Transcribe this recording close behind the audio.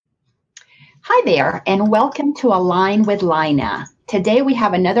Hi there, and welcome to Align with Lina. Today we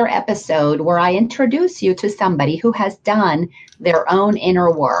have another episode where I introduce you to somebody who has done their own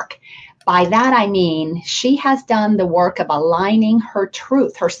inner work. By that I mean she has done the work of aligning her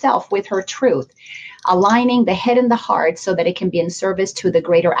truth, herself with her truth, aligning the head and the heart so that it can be in service to the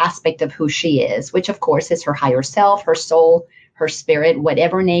greater aspect of who she is, which of course is her higher self, her soul, her spirit,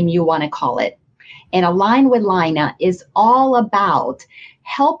 whatever name you want to call it. And Align with Lina is all about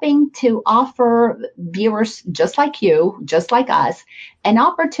helping to offer viewers just like you, just like us, an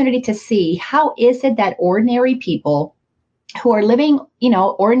opportunity to see how is it that ordinary people who are living,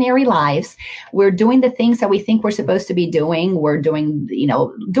 ordinary lives, we're doing the things that we think we're supposed to be doing. We're doing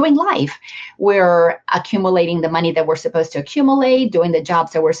life. We're accumulating the money that we're supposed to accumulate, doing the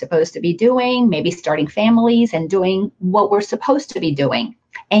jobs that we're supposed to be doing, maybe starting families and doing what we're supposed to be doing.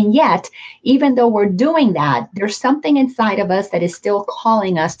 And yet, even though we're doing that, there's something inside of us that is still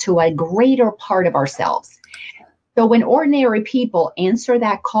calling us to a greater part of ourselves. So when ordinary people answer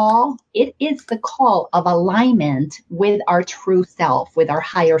that call, it is the call of alignment with our true self, with our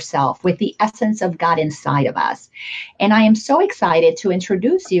higher self, with the essence of God inside of us. And I am so excited to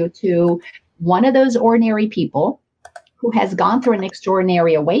introduce you to one of those ordinary people who has gone through an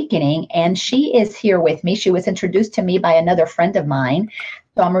extraordinary awakening. And she is here with me. She was introduced to me by another friend of mine.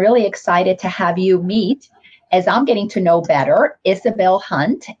 So I'm really excited to have you meet, as I'm getting to know better, Isabel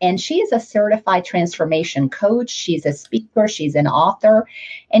Hunt. And she is a certified transformation coach. She's a speaker. She's an author.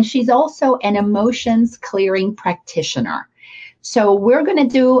 And she's also an emotions clearing practitioner. So we're going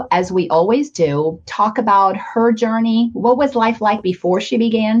to do, as we always do, talk about her journey. What was life like before she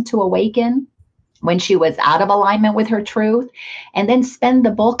began to awaken, when she was out of alignment with her truth, and then spend the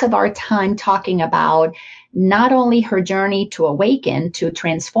bulk of our time talking about not only her journey to awaken, to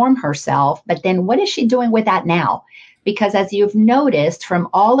transform herself, but then what is she doing with that now? Because as you've noticed from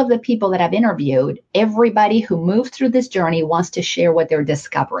all of the people that I've interviewed, everybody who moved through this journey wants to share what they're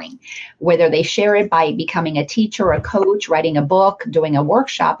discovering, whether they share it by becoming a teacher, a coach, writing a book, doing a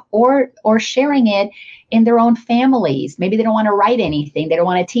workshop, or sharing it in their own families. Maybe they don't want to write anything. They don't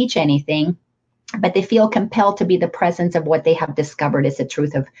want to teach anything, but they feel compelled to be the presence of what they have discovered is the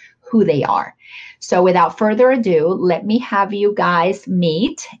truth of who they are. So without further ado, let me have you guys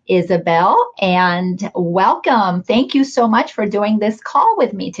meet Isabel, and welcome. Thank you so much for doing this call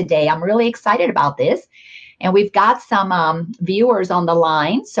with me today. I'm really excited about this. And we've got some viewers on the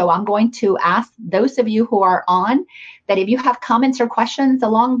line. So I'm going to ask those of you who are on that if you have comments or questions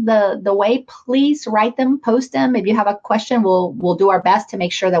along the way, please write them, post them. If you have a question, we'll do our best to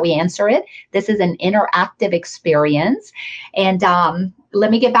make sure that we answer it. This is an interactive experience. And let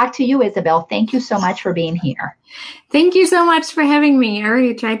me get back to you, Isabel. Thank you so much for being here. Thank you so much for having me. I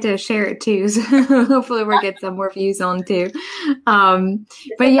already tried to share it too, so hopefully we'll get some more views on too.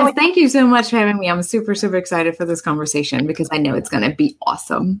 But yes, thank you so much for having me. I'm super, super excited for this conversation because I know it's going to be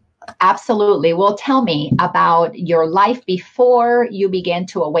awesome. Absolutely. Well, tell me about your life before you began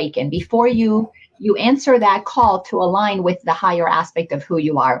to awaken, before you answer that call to align with the higher aspect of who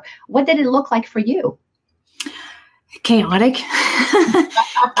you are. What did it look like for you? Chaotic.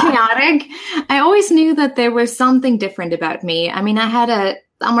 Chaotic. I always knew that there was something different about me. I mean,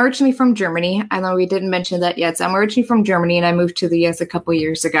 I'm originally from Germany. I know we didn't mention that yet. So I'm originally from Germany and I moved to the US a couple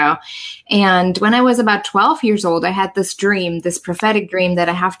years ago. And when I was about 12 years old, I had this dream, this prophetic dream that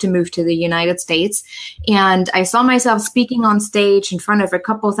I have to move to the United States. And I saw myself speaking on stage in front of a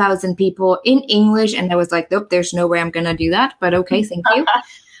couple thousand people in English. And I was like, nope, there's no way I'm going to do that. But okay, thank you.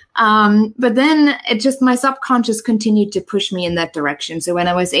 But then my subconscious continued to push me in that direction. So when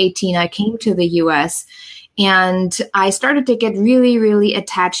I was 18, I came to the US and I started to get really, really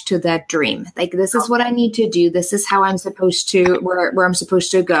attached to that dream. Like, this is what I need to do. This is how I'm supposed to, where I'm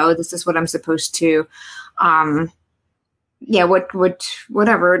supposed to go. This is what I'm supposed to,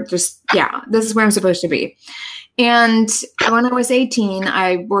 whatever. This is where I'm supposed to be. And when I was 18,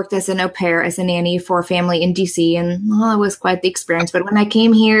 I worked as an au pair, as a nanny for a family in DC. And it was quite the experience. But when I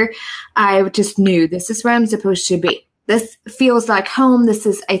came here, I just knew this is where I'm supposed to be. This feels like home.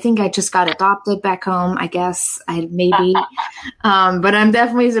 I think I just got adopted back home, I guess. Maybe. But I'm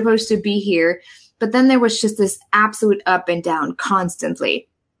definitely supposed to be here. But then there was just this absolute up and down constantly.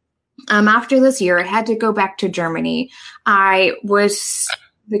 After this year, I had to go back to Germany.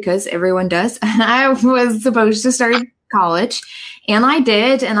 Because everyone does, I was supposed to start college, and I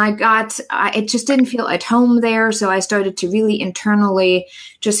did, and it just didn't feel at home there, so I started to really internally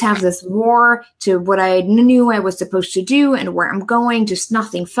just have this war to what I knew I was supposed to do and where I'm going. Just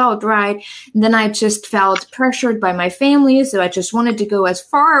nothing felt right. And then I just felt pressured by my family, so I just wanted to go as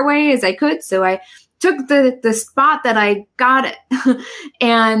far away as I could, so I took the spot that I got,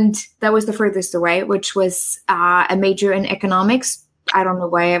 and that was the furthest away, which was a major in economics. I don't know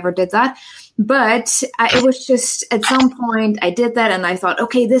why I ever did that, but it was just at some point I did that and I thought,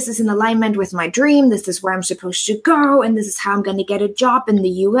 okay, this is in alignment with my dream. This is where I'm supposed to go. And this is how I'm going to get a job in the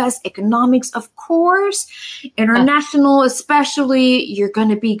US. Economics, of course, international, especially, you're going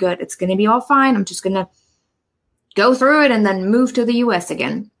to be good. It's going to be all fine. I'm just going to go through it and then move to the US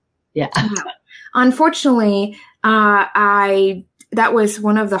again. Yeah. Unfortunately, that was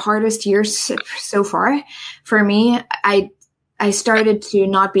one of the hardest years so far for me. I started to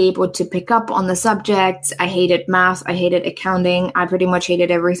not be able to pick up on the subjects. I hated math. I hated accounting. I pretty much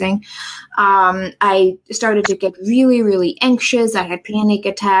hated everything. I started to get really, really anxious. I had panic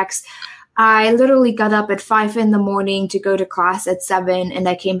attacks. I literally got up at 5 a.m. to go to class at 7, and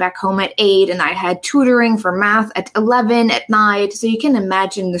I came back home at 8, and I had tutoring for math at 11 at night. So you can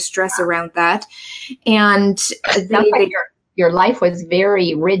imagine the stress around that. And your life was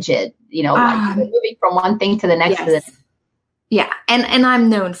very rigid, like you were moving from one thing to the next. Yes. To the next. Yeah. And I'm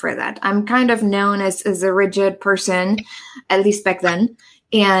known for that. I'm kind of known as a rigid person, at least back then,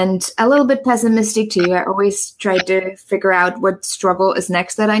 and a little bit pessimistic too. I always tried to figure out what struggle is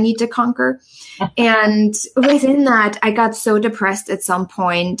next that I need to conquer. And within that, I got so depressed at some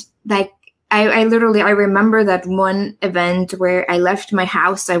point. Like I remember that one event where I left my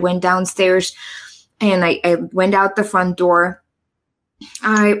house. I went downstairs and I went out the front door.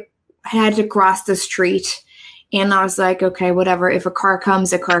 I had to cross the street. And I was like, okay, whatever. If a car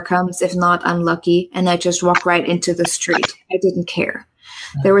comes, a car comes. If not, I'm lucky. And I just walked right into the street. I didn't care.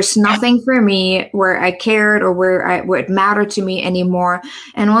 There was nothing for me where I cared or where it mattered to me anymore.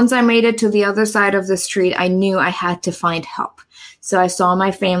 And once I made it to the other side of the street, I knew I had to find help. So I saw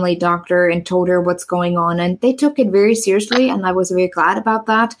my family doctor and told her what's going on. And they took it very seriously. And I was very glad about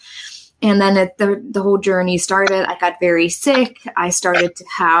that. And then the whole journey started. I got very sick. I started to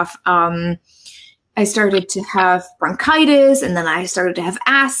have bronchitis, and then I started to have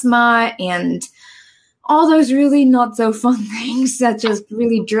asthma and all those really not so fun things that just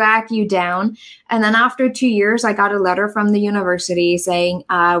really drag you down. And then after 2 years, I got a letter from the university saying,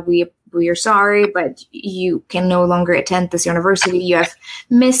 we are sorry, but you can no longer attend this university. You have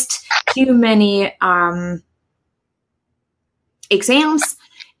missed too many exams.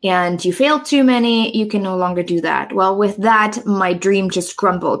 And you failed too many, you can no longer do that. Well, with that, my dream just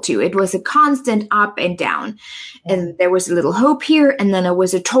crumbled too. It was a constant up and down. And there was a little hope here, and then it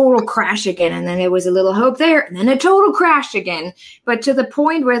was a total crash again. And then there was a little hope there, and then a total crash again. But to the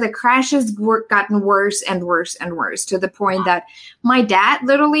point where the crashes gotten worse and worse and worse, to the point that my dad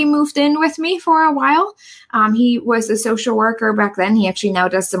literally moved in with me for a while. He was a social worker back then. He actually now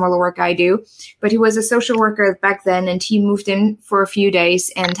does similar work I do. But he was a social worker back then, and he moved in for a few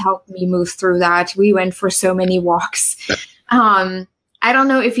days and helped me move through that. We went for so many walks. I don't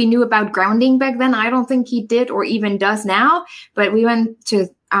know if he knew about grounding back then. I don't think he did or even does now. But we went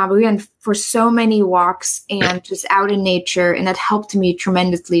for so many walks and just out in nature. And that helped me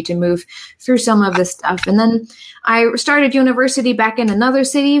tremendously to move through some of this stuff. And then I started university back in another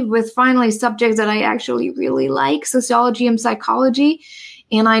city with finally subjects that I actually really like, sociology and psychology.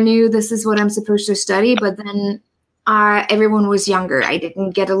 And I knew this is what I'm supposed to study. But then everyone was younger. I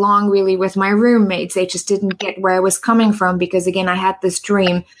didn't get along really with my roommates. They just didn't get where I was coming from because, again, I had this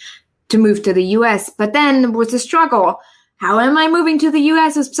dream to move to the U.S. But then it was a struggle. How am I moving to the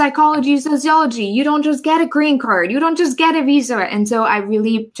U.S. with psychology, sociology? You don't just get a green card. You don't just get a visa. And so I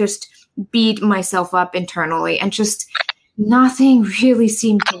really just beat myself up internally and just nothing really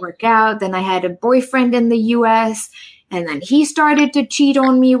seemed to work out. Then I had a boyfriend in the U.S., and then he started to cheat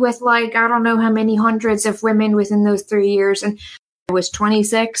on me with I don't know how many hundreds of women within those 3 years. And I was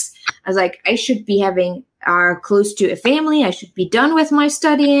 26. I was like, I should be having close to a family. I should be done with my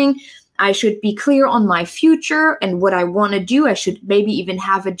studying. I should be clear on my future and what I want to do. I should maybe even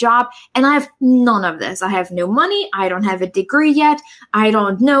have a job. And I have none of this. I have no money. I don't have a degree yet. I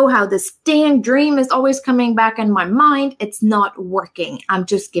don't know how this dang dream is always coming back in my mind. It's not working. I'm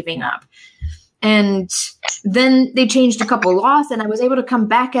just giving up. And then they changed a couple laws and I was able to come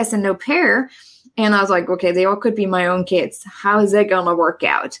back as an au pair. And I was like, okay, they all could be my own kids. How is that going to work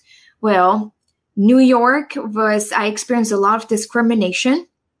out? Well, New York I experienced a lot of discrimination,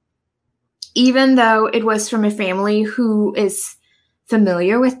 even though it was from a family who is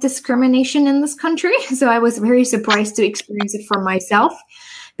familiar with discrimination in this country. So I was very surprised to experience it for myself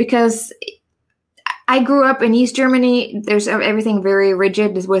because I grew up in East Germany. There's everything very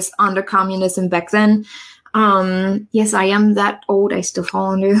rigid. It was under communism back then. Yes, I am that old. I still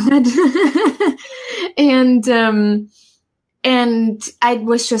fall under that. And And I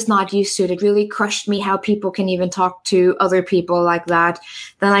was just not used to it. It really crushed me how people can even talk to other people like that.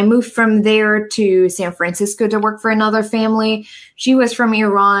 Then I moved from there to San Francisco to work for another family. She was from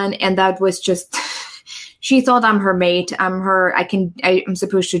Iran, and that was just, she thought I'm her mate. I'm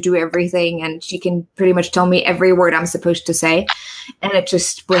supposed to do everything, and she can pretty much tell me every word I'm supposed to say. And it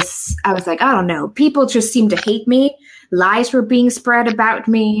just was, I was like, I don't know. People just seemed to hate me. Lies were being spread about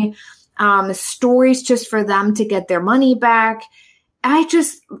me. Stories just for them to get their money back. I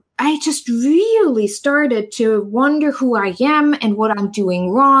just really started to wonder who I am and what I'm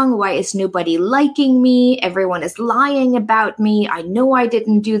doing wrong. Why is nobody liking me? Everyone is lying about me. I know I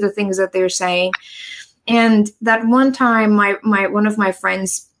didn't do the things that they're saying. And that one time, one of my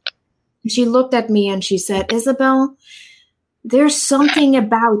friends, she looked at me and she said, Isabel, there's something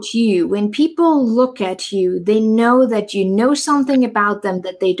about you. When people look at you, they know that you know something about them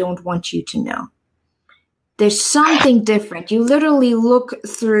that they don't want you to know. There's something different. You literally look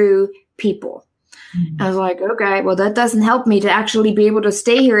through people. Mm-hmm. I was like, okay, well, that doesn't help me to actually be able to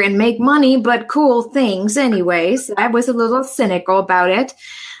stay here and make money, but cool things anyways. I was a little cynical about it.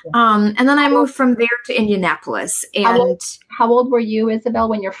 And then I moved from there to Indianapolis. And how old were you, Isabel,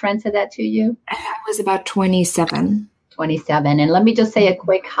 when your friend said that to you? I was about 27. 27. And let me just say a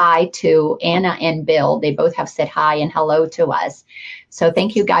quick hi to Anna and Bill. They both have said hi and hello to us. So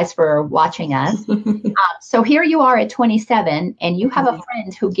thank you guys for watching us. So here you are at 27, and you have a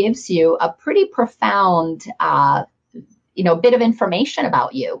friend who gives you a pretty profound, bit of information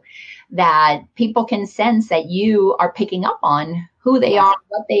about you that people can sense that you are picking up on who they are,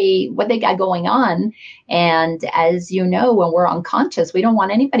 what they got going on. And as you know, when we're unconscious, we don't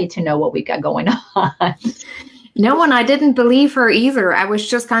want anybody to know what we got going on. No, and I didn't believe her either. I was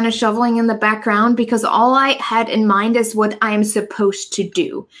just kind of shoveling in the background because all I had in mind is what I am supposed to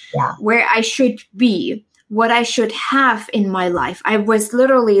do, where I should be, what I should have in my life. I was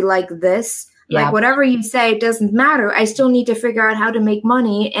literally like this, like whatever you say, it doesn't matter. I still need to figure out how to make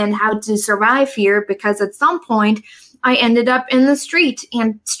money and how to survive here, because at some point I ended up in the street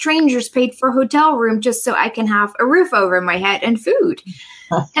and strangers paid for a hotel room just so I can have a roof over my head and food.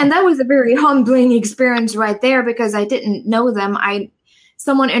 And that was a very humbling experience right there, because I didn't know them.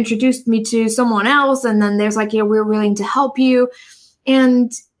 Someone introduced me to someone else, and then there's like, yeah, we're willing to help you.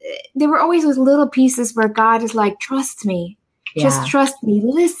 And there were always those little pieces where God is like, trust me. Just trust me,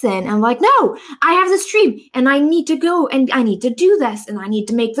 listen. I'm like, no, I have this dream and I need to go and I need to do this and I need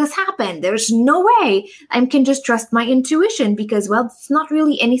to make this happen. There's no way I can just trust my intuition because, well, it's not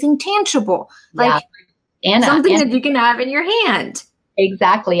really anything tangible. Like something that you can have in your hand.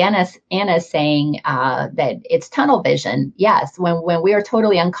 Exactly. Anna's saying that it's tunnel vision. Yes. When we are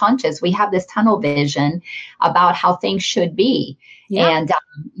totally unconscious, we have this tunnel vision about how things should be. Yeah. And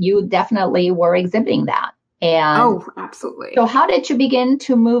you definitely were exhibiting that. And absolutely. So how did you begin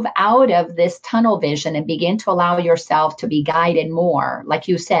to move out of this tunnel vision and begin to allow yourself to be guided more? Like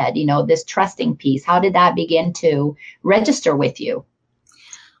you said, this trusting piece, how did that begin to register with you?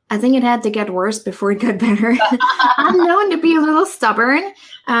 I think it had to get worse before it got better. I'm known to be a little stubborn.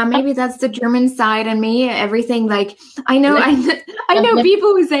 Maybe that's the German side in me. Everything like I know people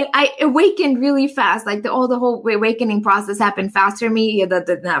who say I awakened really fast. Like the whole awakening process happened faster for me. Yeah, that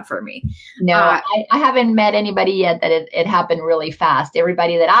did not for me. No, I haven't met anybody yet that it happened really fast.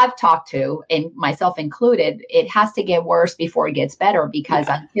 Everybody that I've talked to, and myself included, it has to get worse before it gets better, because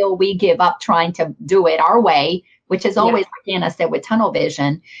until we give up trying to do it our way, which is always, like Anna said, with tunnel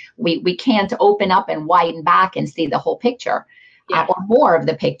vision, we can't open up and widen back and see the whole picture or more of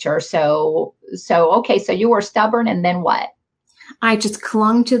the picture. So you were stubborn, and then what? I just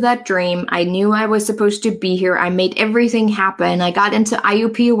clung to that dream. I knew I was supposed to be here. I made everything happen. I got into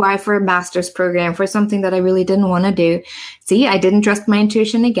IUPUI for a master's program for something that I really didn't want to do. See, I didn't trust my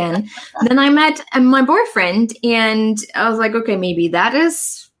intuition again. Then I met my boyfriend, and I was like, okay, maybe that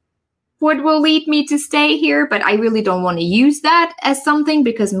is what will lead me to stay here, but I really don't want to use that as something,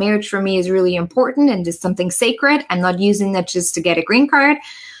 because marriage for me is really important and just something sacred. I'm not using that just to get a green card.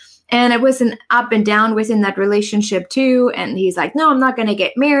 And it was an up and down within that relationship too. And he's like, no, I'm not going to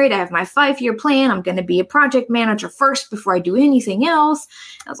get married. I have my 5-year plan. I'm going to be a project manager first before I do anything else.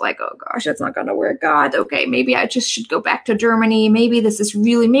 I was like, oh gosh, that's not going to work. God, okay, maybe I just should go back to Germany. Maybe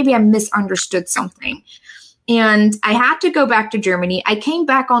I misunderstood something. And I had to go back to Germany. I came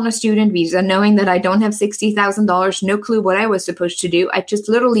back on a student visa, knowing that I don't have $60,000, no clue what I was supposed to do. I just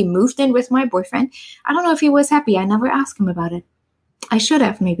literally moved in with my boyfriend. I don't know if he was happy. I never asked him about it. I should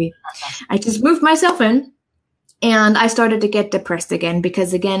have, maybe. I just moved myself in, and I started to get depressed again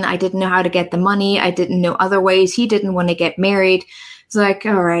because, again, I didn't know how to get the money. I didn't know other ways. He didn't want to get married. It's like,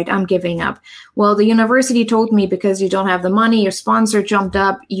 all right, I'm giving up. Well, the university told me because you don't have the money, your sponsor jumped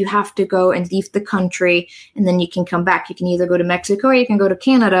up, you have to go and leave the country, and then you can come back. You can either go to Mexico or you can go to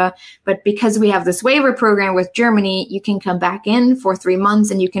Canada. But because we have this waiver program with Germany, you can come back in for 3 months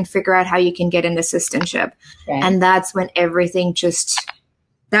and you can figure out how you can get an assistantship. Okay. And that's when everything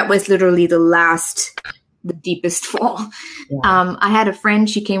that was literally the deepest fall. Yeah. I had a friend,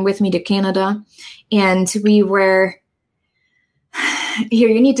 she came with me to Canada, and we were, here,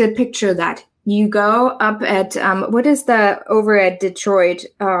 you need to picture that. You go up at, what is over at Detroit?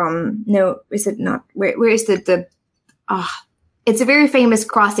 No, is it not? Where is it? It's a very famous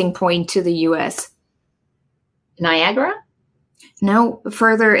crossing point to the U.S. Niagara? No,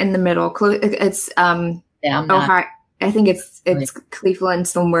 further in the middle. It's, Ohio. I think it's Cleveland,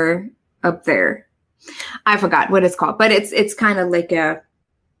 somewhere up there. I forgot what it's called, but it's kind of like a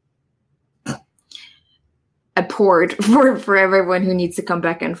port for everyone who needs to come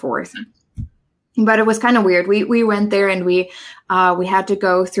back and forth. But it was kind of weird. We went there and we had to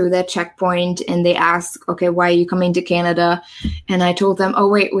go through that checkpoint, and they asked, okay, why are you coming to Canada? And I told them, oh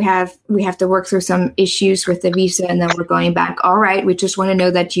wait, we have to work through some issues with the visa, and then we're going back. All right, we just want to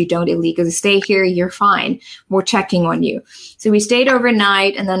know that you don't illegally stay here. You're fine. We're checking on you. So we stayed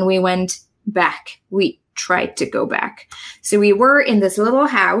overnight, and then we went back. We tried to go back. So we were in this little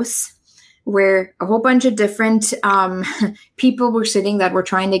house where a whole bunch of different people were sitting that were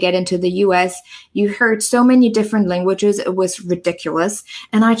trying to get into the US. You heard so many different languages. It was ridiculous.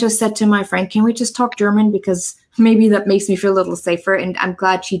 And I just said to my friend, can we just talk German? Because maybe that makes me feel a little safer. And I'm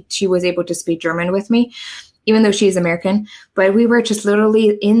glad she was able to speak German with me, even though she's American. But we were just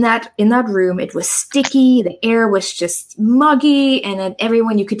literally in that room. It was sticky. The air was just muggy. And then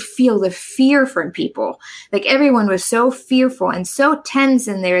everyone, you could feel the fear from people. Like everyone was so fearful and so tense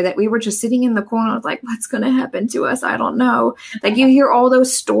in there that we were just sitting in the corner like, what's going to happen to us? I don't know. Like you hear all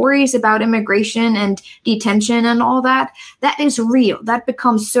those stories about immigration and detention and all that. That is real. That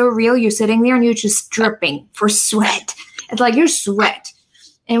becomes so real. You're sitting there and you're just dripping for sweat. It's like you're sweat.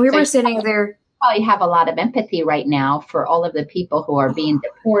 And we were sitting there. Probably have a lot of empathy right now for all of the people who are being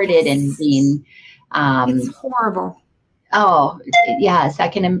deported and being it's horrible. Oh yes, I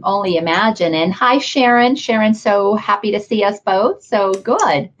can only imagine. And hi Sharon. so happy to see us both. So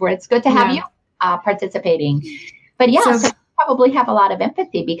good. It's good to have you participating. But so you probably have a lot of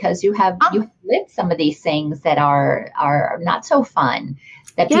empathy because you have lived some of these things that are not so fun.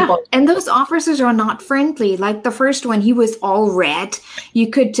 And those officers are not friendly. Like the first one, he was all red. You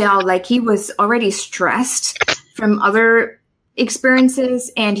could tell like he was already stressed from other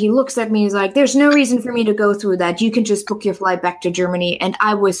experiences. And he looks at me, he's like, there's no reason for me to go through that. You can just book your flight back to Germany. And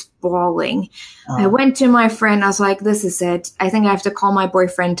I was bawling. I went to my friend. I was like, this is it. I think I have to call my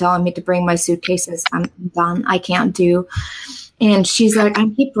boyfriend, tell him to bring my suitcases. I'm done. I can't do. And she's like, I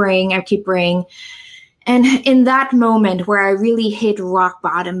keep praying. And in that moment where I really hit rock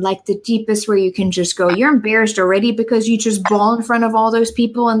bottom, like the deepest where you can just go, you're embarrassed already because you just bawl in front of all those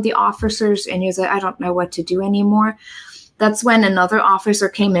people and the officers, and you're like, I don't know what to do anymore. That's when another officer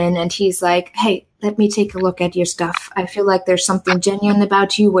came in and he's like, hey, let me take a look at your stuff. I feel like there's something genuine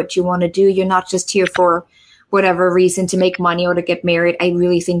about you, what you want to do. You're not just here for whatever reason to make money or to get married. I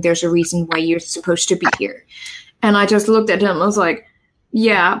really think there's a reason why you're supposed to be here. And I just looked at him. I was like,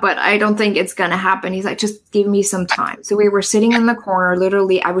 yeah, but I don't think it's going to happen. He's like, just give me some time. So we were sitting in the corner.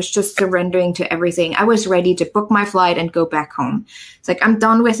 Literally, I was just surrendering to everything. I was ready to book my flight and go back home. It's like, I'm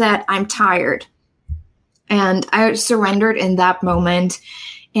done with that. I'm tired. And I surrendered in that moment.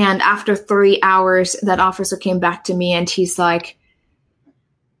 And after 3 hours, that officer came back to me and he's like,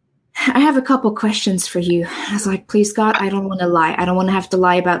 I have a couple questions for you. I was like, please, God, I don't want to lie. I don't want to have to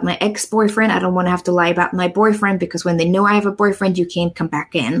lie about my ex-boyfriend. I don't want to have to lie about my boyfriend because when they know I have a boyfriend, you can't come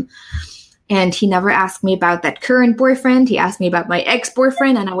back in. And he never asked me about that current boyfriend. He asked me about my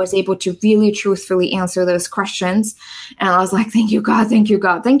ex-boyfriend, and I was able to really truthfully answer those questions. And I was like, thank you, God, thank you,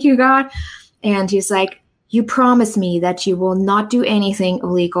 God, thank you, God. And he's like, you promise me that you will not do anything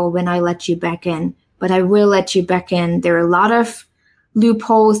illegal when I let you back in, but I will let you back in. There are a lot of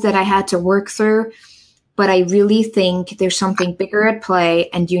loopholes that I had to work through, but I really think there's something bigger at play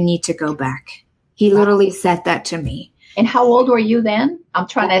and you need to go back. He literally said that to me. And how old were you then? I'm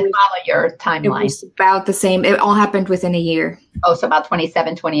trying to follow your timeline. It was about the same. It all happened within a year. Oh, so about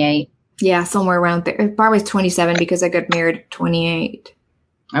 27, 28. Yeah, somewhere around there. Probably 27 because I got married at 28.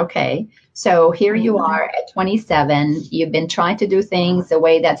 Okay. So here you are at 27. You've been trying to do things the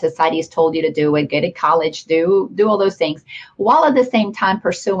way that society has told you to do it, get to college, do all those things, while at the same time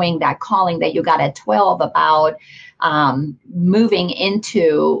pursuing that calling that you got at 12 about moving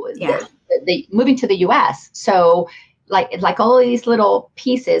into moving to the U.S. So like all of these little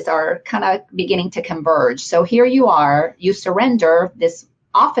pieces are kind of beginning to converge. So here you are, you surrender this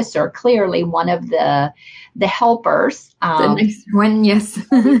officer, clearly one of the helpers. The next one, yes.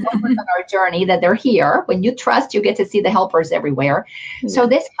 On our journey, that they're here. When you trust, you get to see the helpers everywhere. Yeah. So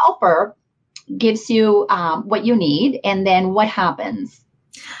this helper gives you what you need. And then what happens?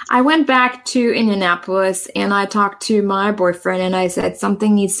 I went back to Indianapolis and I talked to my boyfriend and I said,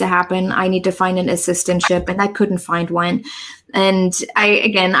 something needs to happen. I need to find an assistantship, and I couldn't find one. And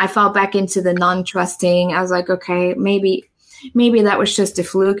I fell back into the non-trusting. I was like, okay, maybe that was just a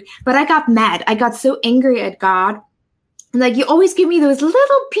fluke. But I got mad. I got so angry at God. Like, you always give me those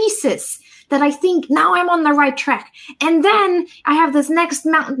little pieces that I think now I'm on the right track. And then I have this next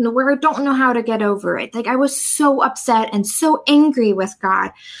mountain where I don't know how to get over it. Like, I was so upset and so angry with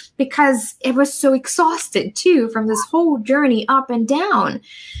God because it was so exhausted too from this whole journey up and down.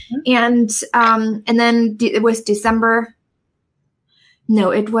 Mm-hmm. And then it was December.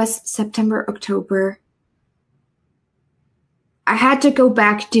 No, it was September, October. I had to go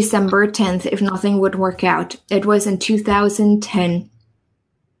back December 10th if nothing would work out. It was in 2010.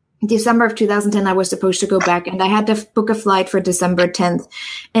 December of 2010, I was supposed to go back, and I had to book a flight for December 10th.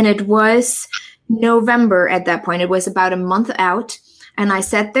 And it was November at that point. It was about a month out. And I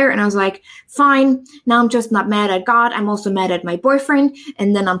sat there and I was like, fine, now I'm just not mad at God. I'm also mad at my boyfriend.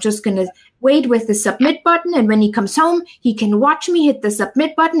 And then I'm just going to wait with the submit button. And when he comes home, he can watch me hit the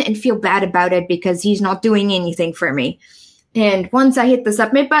submit button and feel bad about it because he's not doing anything for me. And once I hit the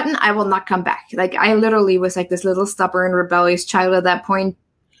submit button, I will not come back. Like, I literally was like this little stubborn, rebellious child at that point,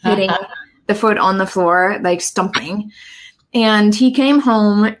 hitting the foot on the floor, like stumping. And he came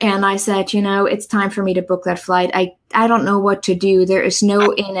home and I said, it's time for me to book that flight. I don't know what to do. There is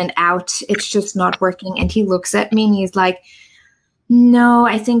no in and out. It's just not working. And he looks at me and he's like, no,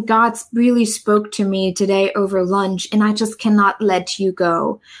 I think God really spoke to me today over lunch and I just cannot let you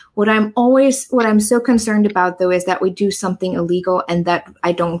go. What I'm so concerned about though is that we do something illegal and that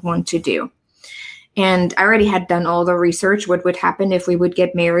I don't want to do. And I already had done all the research, what would happen if we would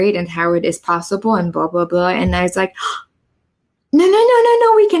get married and how it is possible and blah, blah, blah. And I was like,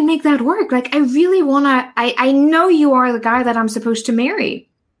 no, we can make that work. Like, I really want to, I know you are the guy that I'm supposed to marry.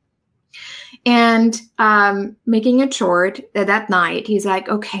 And making it short, that night, he's like,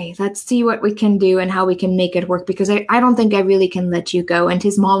 okay, let's see what we can do and how we can make it work, because I don't think I really can let you go. And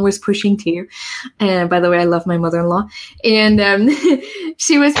his mom was pushing too. And by the way, I love my mother-in-law. And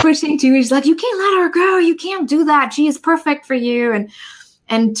she was pushing too. She's like, you can't let her go. You can't do that. She is perfect for you.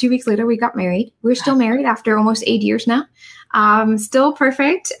 And 2 weeks later, we got married. We're still married after almost 8 years now. Still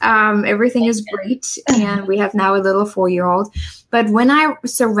perfect. Everything is great. And we have now a little 4-year-old. But when I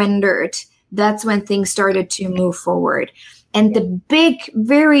surrendered, that's when things started to move forward. And the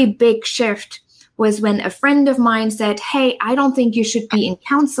very big shift was when a friend of mine said, hey, I don't think you should be in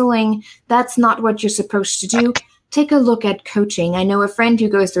counseling. That's not what you're supposed to do. Take a look at coaching. I know a friend who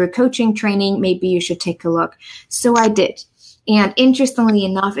goes through a coaching training. Maybe you should take a look. So I did. And interestingly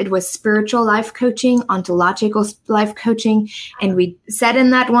enough, it was spiritual life coaching, ontological life coaching. And we said in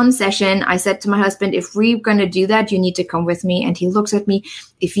that one session, I said to my husband, if we're going to do that, you need to come with me. And he looks at me,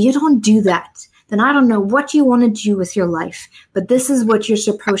 if you don't do that, then I don't know what you want to do with your life, but this is what you're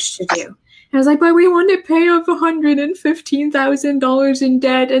supposed to do. And I was like, but we want to pay off $115,000 in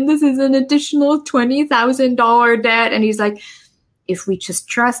debt. And this is an additional $20,000 debt. And he's like, if we just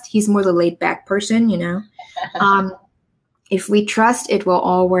trust, he's more the laid back person, if we trust, it will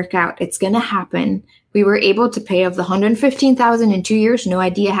all work out. It's going to happen. We were able to pay off the $115,000 in 2 years. No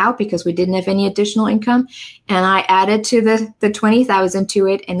idea how, because we didn't have any additional income. And I added to the $20,000 to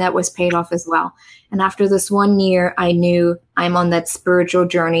it, and that was paid off as well. And after this 1 year, I knew I'm on that spiritual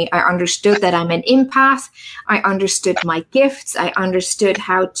journey. I understood that I'm an empath. I understood my gifts. I understood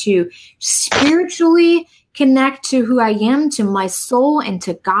how to spiritually connect to who I am, to my soul, and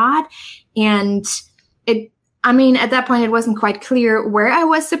to God. And at that point, it wasn't quite clear where I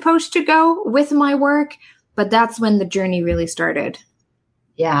was supposed to go with my work, but that's when the journey really started.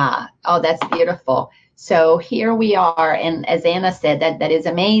 Yeah. Oh, that's beautiful. So here we are. And as Anna said, that is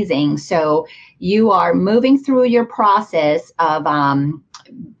amazing. So you are moving through your process of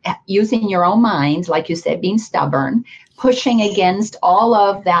using your own mind, like you said, being stubborn, pushing against all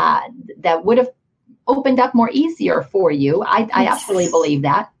of that would have opened up more easier for you. I absolutely believe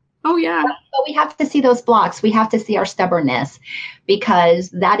that. Oh, yeah. But we have to see those blocks. We have to see our stubbornness, because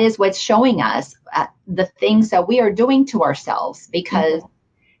that is what's showing us the things that we are doing to ourselves. Because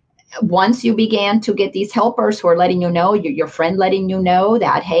once you began to get these helpers who are letting you know, your friend letting you know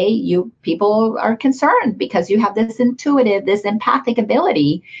that, hey, you people are concerned because you have this intuitive, this empathic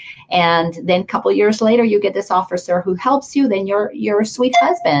ability. And then a couple of years later, you get this officer who helps you, then your sweet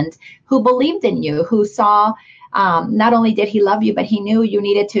husband who believed in you, who saw, not only did he love you, but he knew you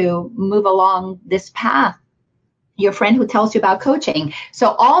needed to move along this path. Your friend who tells you about coaching. So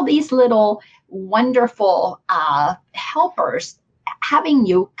all these little wonderful helpers having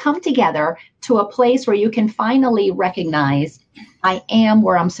you come together to a place where you can finally recognize, I am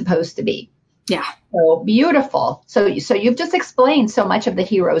where I'm supposed to be. Yeah. So beautiful. So you've just explained so much of the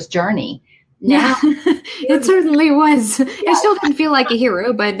hero's journey. Now, it certainly was. Yeah. I still didn't feel like a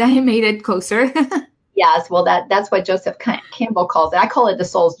hero, but I made it closer. Yes. Well, that's what Joseph Campbell calls it. I call it the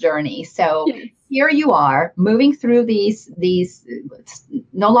soul's journey. So here you are moving through these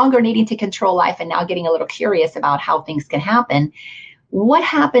no longer needing to control life and now getting a little curious about how things can happen. What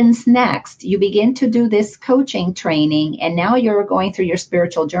happens next? You begin to do this coaching training, and now you're going through your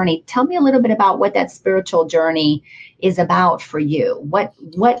spiritual journey. Tell me a little bit about what that spiritual journey is about for you.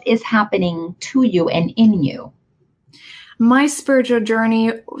 What is happening to you and in you? My spiritual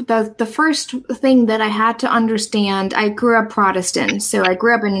journey, the first thing that I had to understand, I grew up Protestant. So I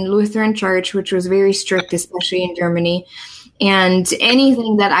grew up in a Lutheran church, which was very strict, especially in Germany. And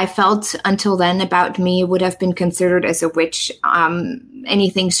anything that I felt until then about me would have been considered as a witch.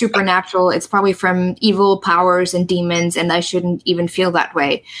 Anything supernatural, it's probably from evil powers and demons, and I shouldn't even feel that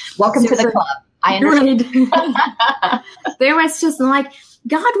way. Welcome to the club. I understand. Right. There was just like,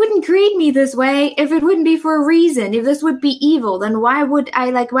 God wouldn't create me this way if it wouldn't be for a reason. If this would be evil, then why would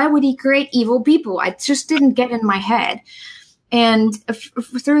he create evil people? I just didn't get in my head. And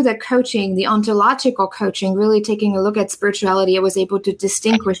through the coaching, the ontological coaching, really taking a look at spirituality, I was able to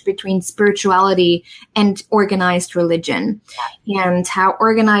distinguish between spirituality and organized religion, and how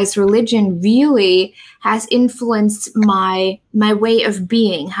organized religion really has influenced my way of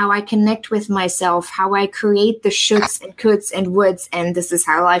being, how I connect with myself, how I create the shoulds and coulds and woulds, and this is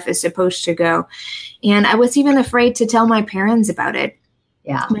how life is supposed to go. And I was even afraid to tell my parents about it.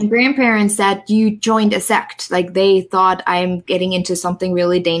 Yeah. My grandparents said, you joined a sect. Like, they thought I'm getting into something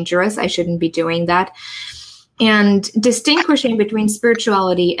really dangerous. I shouldn't be doing that. And distinguishing between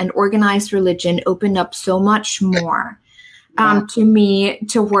spirituality and organized religion opened up so much more to me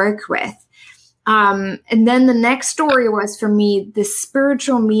to work with. And then the next story was, for me, the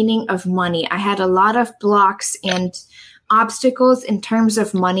spiritual meaning of money. I had a lot of blocks and obstacles in terms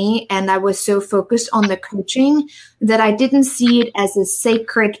of money, and I was so focused on the coaching that I didn't see it as a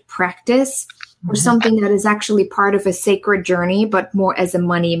sacred practice or something that is actually part of a sacred journey, but more as a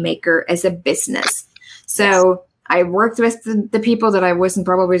money maker, as a business. So I worked with the people that I wasn't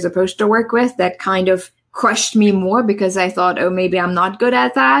probably supposed to work with, that kind of crushed me more, because I thought, oh, maybe I'm not good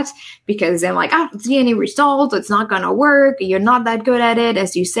at that, because I'm like, I don't see any results. It's not going to work. You're not that good at it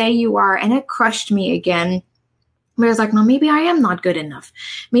as you say you are. And it crushed me again. But I was like, no, maybe I am not good enough.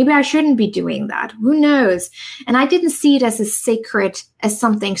 Maybe I shouldn't be doing that. Who knows? And I didn't see it as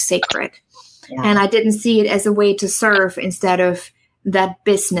something sacred. Yeah. And I didn't see it as a way to serve instead of that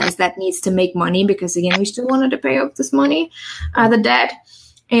business that needs to make money, because again, we still wanted to pay off this money, the debt.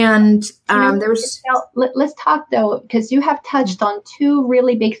 And there was. Let's talk though, because you have touched on two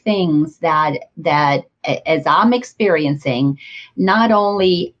really big things that as I'm experiencing, not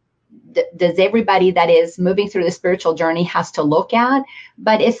only does everybody that is moving through the spiritual journey has to look at,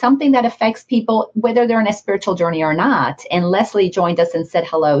 but it's something that affects people whether they're in a spiritual journey or not. And Leslie joined us and said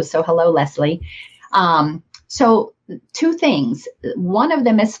hello. So hello, Leslie. So two things. One of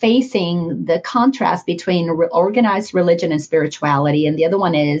them is facing the contrast between organized religion and spirituality, and the other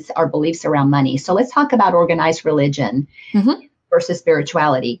one is our beliefs around money. So let's talk about organized religion versus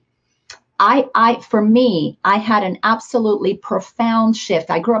spirituality. For me, I had an absolutely profound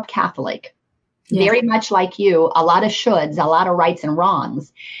shift. I grew up Catholic, very much like you, a lot of shoulds, a lot of rights and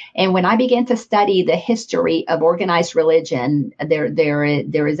wrongs. And when I began to study the history of organized religion,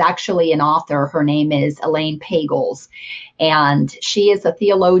 there is actually an author. Her name is Elaine Pagels, and she is a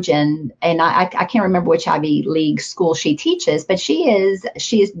theologian. And I can't remember which Ivy League school she teaches, but she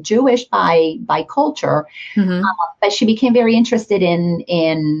is Jewish by culture. But she became very interested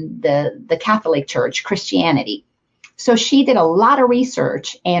in the Catholic Church, Christianity. So she did a lot of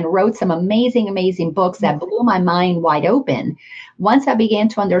research and wrote some amazing books that blew my mind wide open. Once I began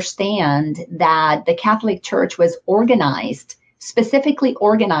to understand that the Catholic Church was specifically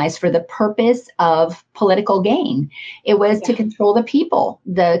organized for the purpose of political gain. It was to control the people.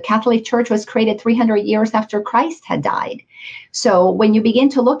 The Catholic Church was created 300 years after Christ had died. So when you begin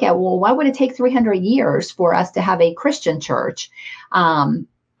to look at, well, why would it take 300 years for us to have a Christian church?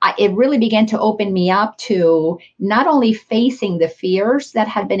 it really began to open me up to not only facing the fears that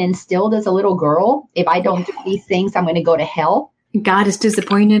had been instilled as a little girl. If I don't do these things, I'm going to go to hell. God is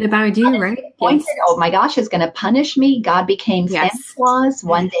disappointed about you, right? Yes. Oh my gosh, it's going to punish me. God became Santa Claus.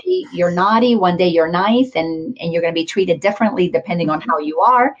 One day you're naughty, one day you're nice, and you're going to be treated differently depending on how you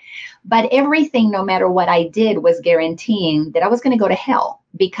are. But everything, no matter what I did, was guaranteeing that I was going to go to hell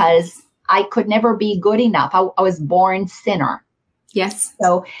because I could never be good enough. I was born sinner. Yes.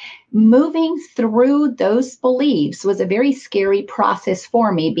 So moving through those beliefs was a very scary process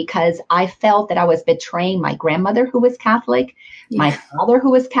for me because I felt that I was betraying my grandmother, who was Catholic, my father,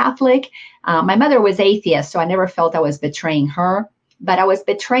 who was Catholic. My mother was atheist, so I never felt I was betraying her, but I was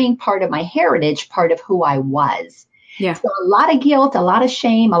betraying part of my heritage, part of who I was. Yeah. So a lot of guilt, a lot of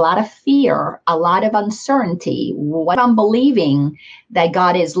shame, a lot of fear, a lot of uncertainty. What if I'm believing that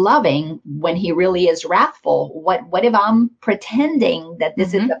God is loving when he really is wrathful? What if I'm pretending that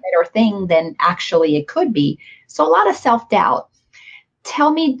this is a better thing than actually it could be? So a lot of self-doubt.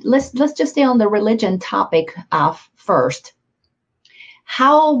 Tell me, let's just stay on the religion topic first.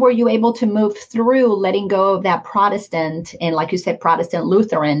 How were you able to move through letting go of that Protestant and, like you said, Protestant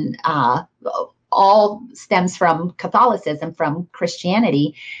Lutheran, all stems from Catholicism, from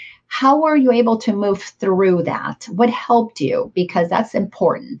Christianity. How were you able to move through that? What helped you? Because that's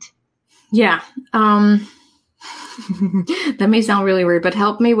important. Yeah. That may sound really weird, but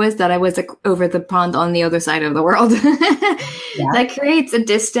helped me was that I was over the pond on the other side of the world. That creates a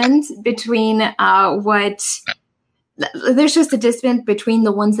distance between there's just a distance between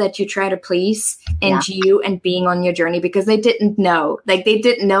the ones that you try to please and you and being on your journey, because they didn't know. Like, they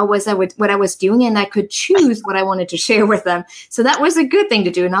didn't know what I was doing, and I could choose what I wanted to share with them. So that was a good thing to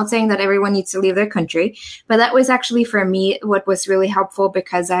do. Not saying that everyone needs to leave their country, but that was actually for me what was really helpful,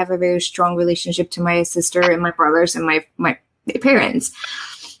 because I have a very strong relationship to my sister and my brothers and my parents.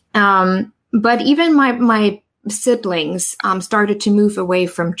 But even my siblings started to move away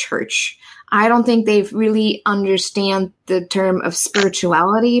from church. I don't think they really understand the term of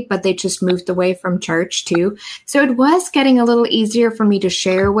spirituality, but they just moved away from church too. So it was getting a little easier for me to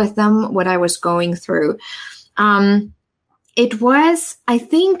share with them what I was going through. It was, I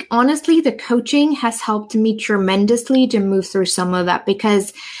think, honestly, the coaching has helped me tremendously to move through some of that,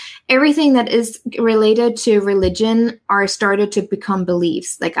 because everything that is related to religion are started to become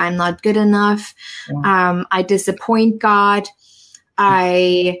beliefs. Like, I'm not good enough. I disappoint God.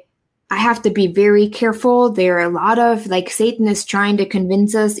 I have to be very careful. There are a lot of, like, Satan is trying to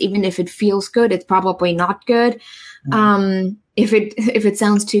convince us, even if it feels good, it's probably not good. If it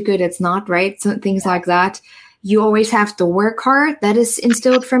sounds too good, it's not, right? So things like that. You always have to work hard. That is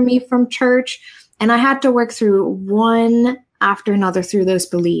instilled from me from church. And I had to work through one after another through those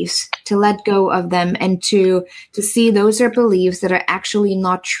beliefs, to let go of them and to see those are beliefs that are actually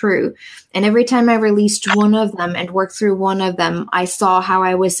not true. And every time I released one of them and worked through one of them, I saw how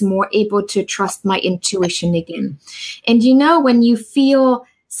I was more able to trust my intuition again. And when you feel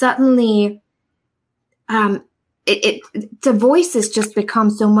suddenly, the voices just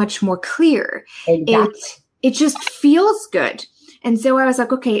become so much more clear. Exactly. It just feels good. And so I was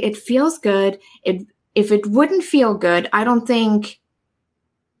like, okay, it feels good. If it wouldn't feel good, I don't think,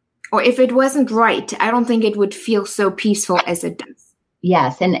 or if it wasn't right, I don't think it would feel so peaceful as it does.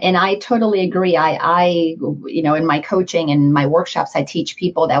 Yes. And I totally agree. I in my coaching and my workshops, I teach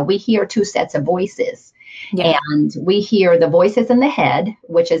people that we hear two sets of voices. And we hear the voices in the head,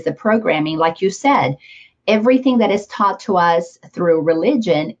 which is the programming, like you said. Everything that is taught to us through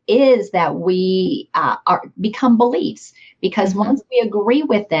religion is that we become beliefs, because once we agree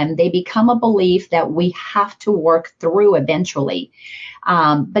with them, they become a belief that we have to work through eventually.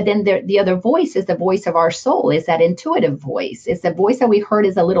 But then the other voice is the voice of our soul, is that intuitive voice. It's the voice that we heard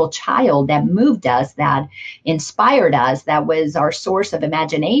as a little child that moved us, that inspired us, that was our source of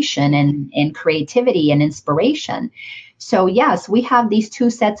imagination and creativity and inspiration. So yes, we have these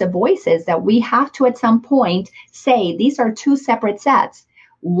two sets of voices that we have to at some point say, these are two separate sets.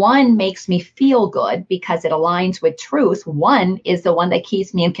 One makes me feel good because it aligns with truth. One is the one that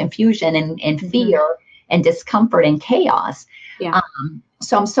keeps me in confusion and fear and discomfort and chaos. Yeah.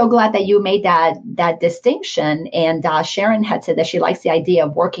 So I'm so glad that you made that distinction. And Sharon had said that she likes the idea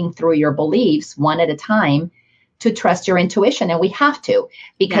of working through your beliefs one at a time to trust your intuition. And we have to,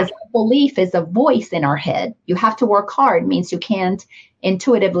 because belief is a voice in our head. You have to work hard means you can't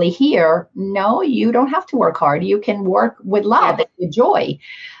intuitively hear. No, you don't have to work hard. You can work with love and with joy.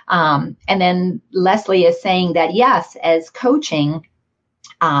 And then Leslie is saying that, yes, as coaching,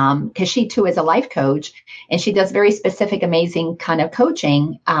 because she too is a life coach, and she does very specific, amazing kind of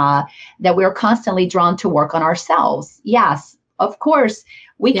coaching, that we're constantly drawn to work on ourselves. Yes. of course,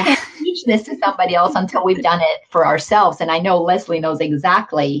 we can't teach this to somebody else until we've done it for ourselves. And I know Leslie knows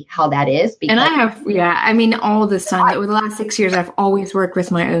exactly how that is. And I have, all this time, over the last 6 years, I've always worked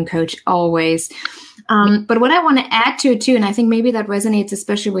with my own coach, always. But what I want to add to it too, and I think maybe that resonates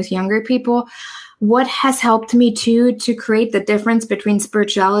especially with younger people, what has helped me too to create the difference between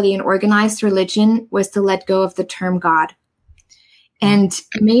spirituality and organized religion was to let go of the term God. And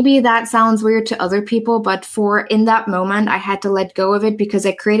maybe that sounds weird to other people, but in that moment, I had to let go of it because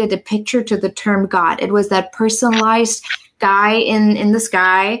I created a picture to the term God. It was that personalized guy in the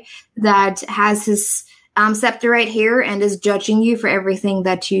sky that has his scepter right here and is judging you for everything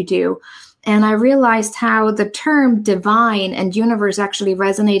that you do. And I realized how the term divine and universe actually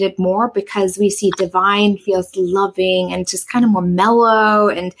resonated more because we see divine feels loving and just kind of more mellow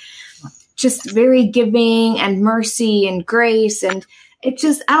and just very giving and mercy and grace. And it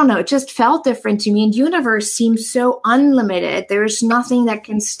just, I don't know, it just felt different to me. And universe seems so unlimited. There's nothing that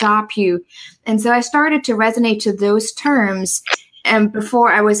can stop you. And so I started to resonate to those terms. And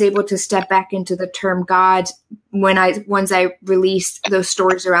before I was able to step back into the term God, once I released those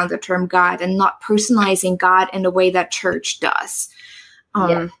stories around the term God and not personalizing God in the way that church does.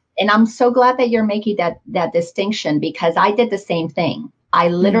 Yeah. And I'm so glad that you're making that distinction because I did the same thing. I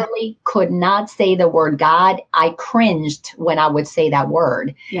literally could not say the word God. I cringed when I would say that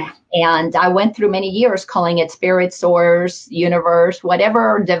word. Yeah. And I went through many years calling it spirit, source, universe,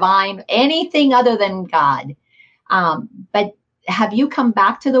 whatever, divine, anything other than God. But have you come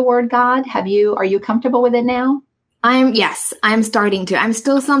back to the word God? Are you comfortable with it now? Yes, I'm starting to. I'm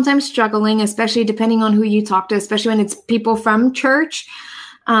still sometimes struggling, especially depending on who you talk to, especially when it's people from church.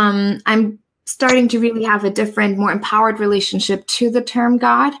 I'm starting to really have a different, more empowered relationship to the term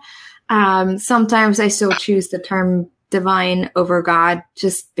God. Sometimes I still choose the term divine over God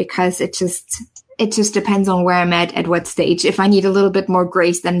just because it just depends on where I'm at what stage. If I need a little bit more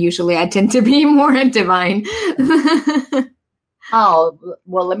grace, then usually I tend to be more divine. Oh,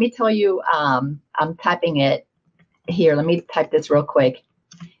 well, let me tell you, I'm typing it here. Let me type this real quick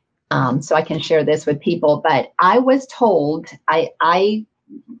so I can share this with people. But I was told, I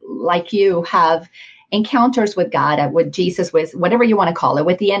like you, have encounters with God, with Jesus, with whatever you want to call it,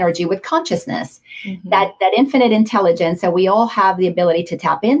 with the energy, with consciousness, that infinite intelligence that we all have the ability to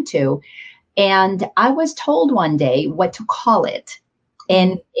tap into. And I was told one day what to call it.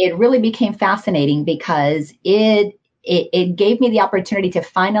 And it really became fascinating because it gave me the opportunity to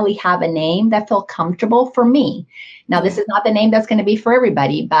finally have a name that felt comfortable for me. Now, this is not the name that's going to be for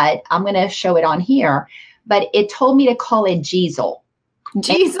everybody, but I'm going to show it on here. But it told me to call it Jiesel.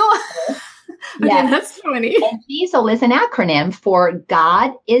 Jiesel? Yeah, that's funny. And Jiesel is an acronym for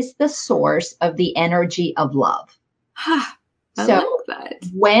God is the source of the energy of love. I like that.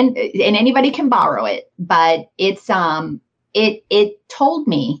 And anybody can borrow it, but it's it told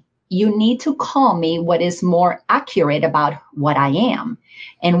me, you need to call me what is more accurate about what I am.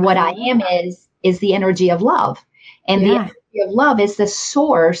 And what I am is the energy of love. And the energy of love is the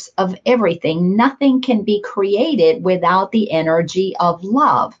source of everything. Nothing can be created without the energy of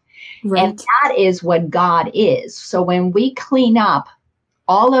love. Right. And that is what God is. So when we clean up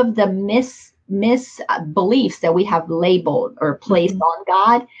all of the misbeliefs that we have labeled or placed on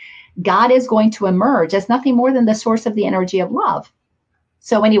God, God is going to emerge as nothing more than the source of the energy of love.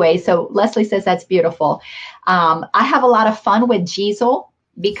 So anyway, so Leslie says that's beautiful. I have a lot of fun with Jiesel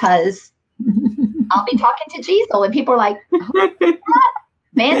because I'll be talking to Jiesel and people are like, oh,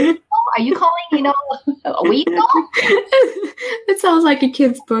 man, are you calling, a weasel? It sounds like a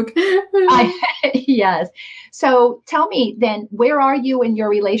kid's book. Yes. So tell me then, where are you in your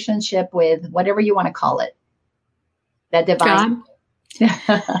relationship with whatever you want to call it? That divine.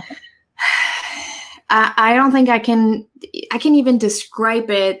 God. I don't think I can even describe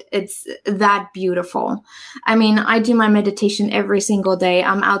it. It's that beautiful. I mean, I do my meditation every single day.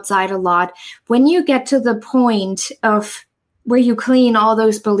 I'm outside a lot. When you get to the point of where you clean all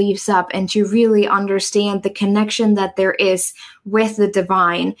those beliefs up and you really understand the connection that there is with the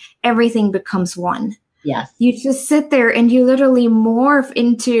divine, everything becomes one. Yes. You just sit there and you literally morph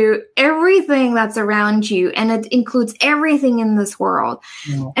into everything that's around you. And it includes everything in this world.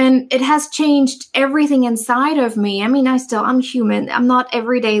 Yeah. And it has changed everything inside of me. I mean, I'm human. I'm not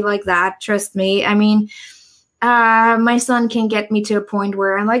every day like that. Trust me. I mean, my son can get me to a point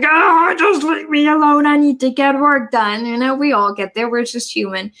where I'm like, just leave me alone. I need to get work done. We all get there. We're just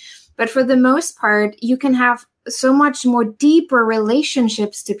human. But for the most part, you can have so much more deeper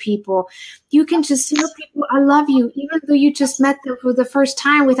relationships to people. You can just tell people, I love you, even though you just met them for the first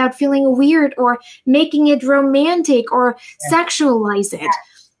time without feeling weird or making it romantic or sexualize it.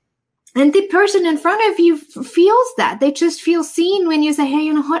 And the person in front of you feels that. They just feel seen when you say, hey,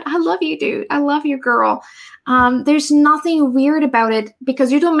 you know what? I love you, dude. I love you, girl. There's nothing weird about it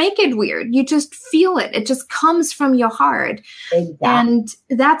because you don't make it weird. You just feel it. It just comes from your heart. Exactly. And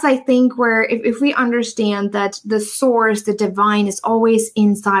that's, I think, where if we understand that the source, the divine is always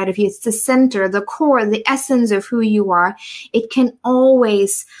inside of you, it's the center, the core, the essence of who you are, it can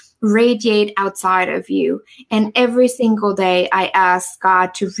always radiate outside of you. And every single day I ask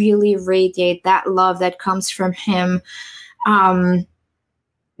God to really radiate that love that comes from him,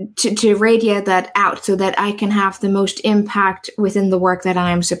 to radiate that out so that I can have the most impact within the work that I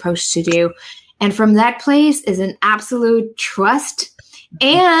am supposed to do. And from that place is an absolute trust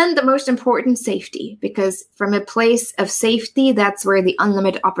and the most important, safety, because from a place of safety, that's where the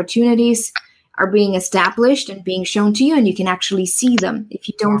unlimited opportunities are being established and being shown to you, and you can actually see them. If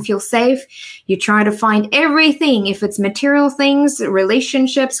you don't feel safe, you try to find everything, if it's material things,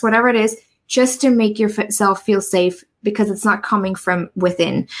 relationships, whatever it is, just to make yourself feel safe, because it's not coming from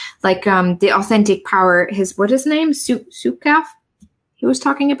within. Like the authentic power, what is his name? Sukaf? He was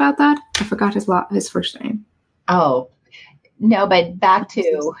talking about that. I forgot his first name. Oh, no, but back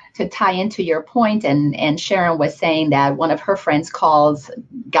to tie into your point, and Sharon was saying that one of her friends calls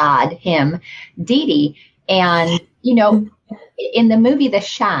God, him, Didi. And, you know, in the movie The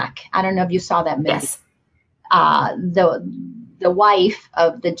Shack, I don't know if you saw that movie. Yes. The wife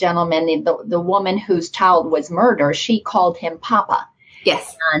of the gentleman, the woman whose child was murdered, she called him Papa.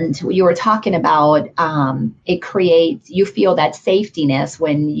 Yes. And you were talking about it creates, you feel that safetiness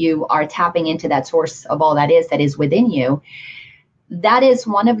when you are tapping into that source of all that is within you. That is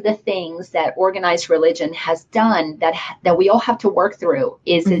one of the things that organized religion has done that we all have to work through,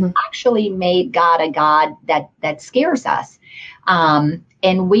 is it actually made God a God that scares us.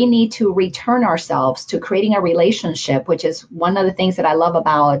 And we need to return ourselves to creating a relationship, which is one of the things that I love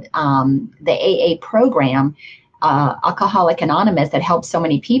about the AA program, Alcoholic Anonymous, that helps so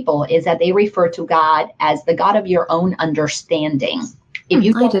many people, is that they refer to God as the God of your own understanding. I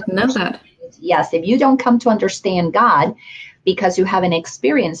didn't know that. Yes, if you don't come to understand God because you have an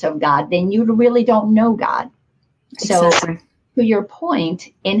experience of God, then you really don't know God. Exactly. So to your point,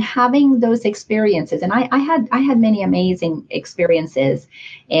 in having those experiences, and I had many amazing experiences,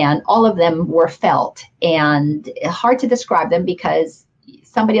 and all of them were felt, and hard to describe them because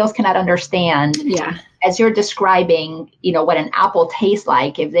somebody else cannot understand. Yeah. As you're describing, you know, what an apple tastes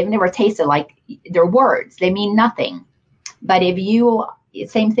like, if they've never tasted, like, they're words, they mean nothing. But if you,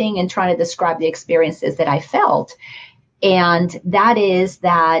 same thing in trying to describe the experiences that I felt, and that is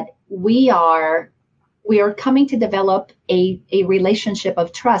that we are coming to develop a relationship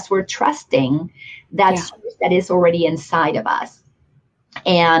of trust. We're trusting that source that is already inside of us.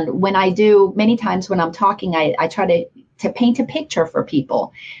 And when I do, many times when I'm talking, I try to paint a picture for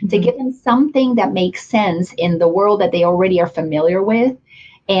people, to give them something that makes sense in the world that they already are familiar with.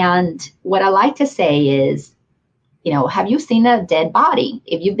 And what I like to say is, you know, have you seen a dead body?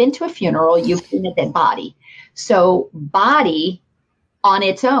 If you've been to a funeral, you've seen a dead body. So body on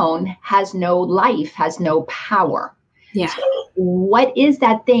its own has no life, has no power. Yeah. So what is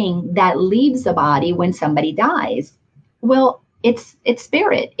that thing that leaves the body when somebody dies? Well, it's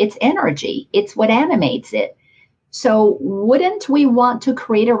spirit, it's energy, it's what animates it. So wouldn't we want to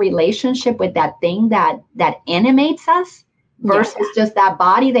create a relationship with that thing that animates us versus just that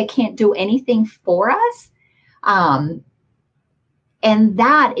body that can't do anything for us? And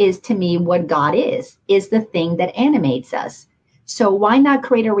that is, to me, what God is the thing that animates us. So why not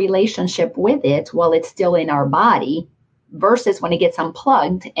create a relationship with it while it's still in our body versus when it gets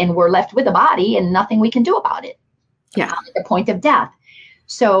unplugged and we're left with the body and nothing we can do about it at the point of death.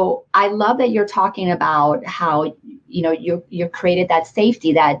 So I love that you're talking about how, you know, you created that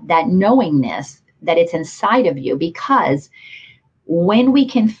safety, that knowingness that it's inside of you, because when we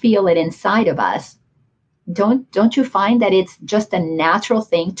can feel it inside of us, don't you find that it's just a natural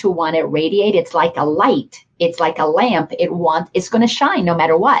thing to want to radiate? It's like a light. It's like a lamp. It's going to shine no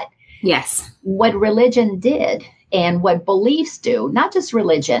matter what. Yes. What religion did and what beliefs do, not just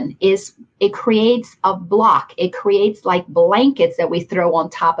religion, is it creates a block. It creates like blankets that we throw on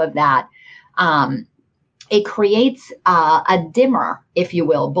top of that. It creates a dimmer, if you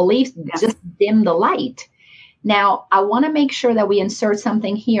will. Beliefs just dim the light. Now, I want to make sure that we insert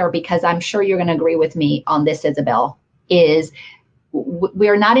something here, because I'm sure you're going to agree with me on this, Isabel, is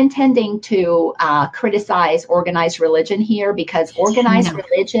we're not intending to criticize organized religion here, because organized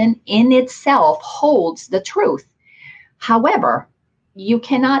religion in itself holds the truth. However, you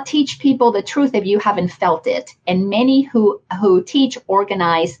cannot teach people the truth if you haven't felt it. And many who teach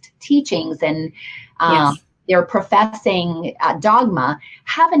organized teachings and their professing dogma,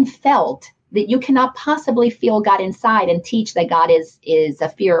 haven't felt that you cannot possibly feel God inside and teach that God is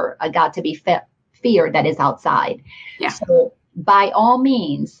a God to be feared that is outside. Yeah. So by all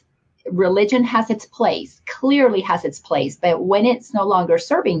means, religion has its place, clearly has its place, but when it's no longer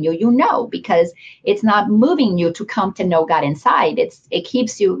serving you, because it's not moving you to come to know God inside. It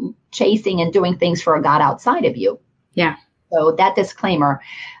keeps you chasing and doing things for a God outside of you. Yeah. So that disclaimer.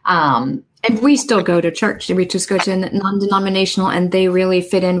 And we still go to church. We just go to non-denominational, and they really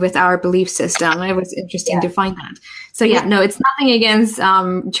fit in with our belief system. It was interesting to find that. So no, it's nothing against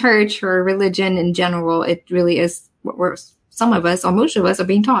church or religion in general. It really is what some of us, or most of us, are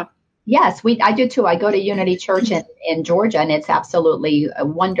being taught. Yes, I do too. I go to Unity Church in Georgia, and it's absolutely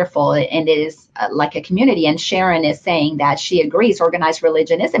wonderful. And it is like a community. And Sharon is saying that she agrees organized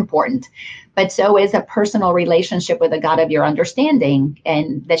religion is important, but so is a personal relationship with the God of your understanding,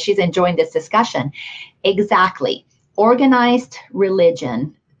 and that she's enjoying this discussion. Exactly. Organized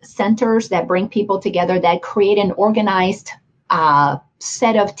religion, centers that bring people together, that create an organized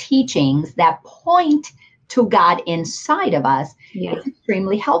set of teachings that point to God inside of us. It's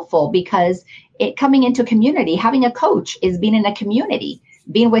extremely helpful, because coming into community, having a coach is being in a community,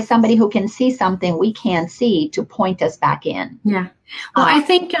 being with somebody who can see something we can't see to point us back in. Yeah. Well, I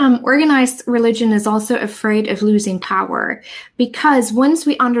think organized religion is also afraid of losing power, because once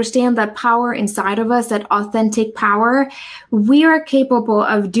we understand that power inside of us, that authentic power, we are capable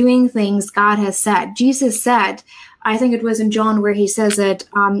of doing things God has said. Jesus said, I think it was in John where he says that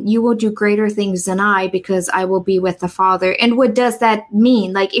you will do greater things than I, because I will be with the Father. And what does that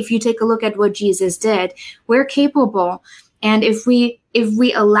mean? Like, if you take a look at what Jesus did, we're capable. And if we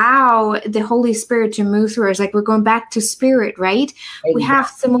allow the Holy Spirit to move through us, like, we're going back to spirit, right? Exactly. We have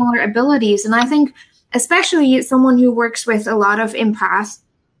similar abilities. And I think especially someone who works with a lot of empaths,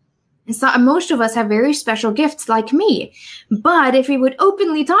 so most of us have very special gifts like me. But if we would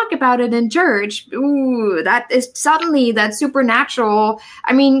openly talk about it in church, that is suddenly that supernatural.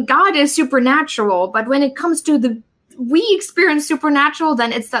 I mean, God is supernatural, but when it comes to we experience supernatural,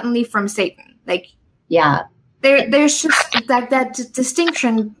 then it's suddenly from Satan. Like, yeah. There's just that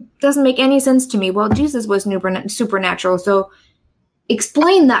distinction doesn't make any sense to me. Well, Jesus was supernatural, so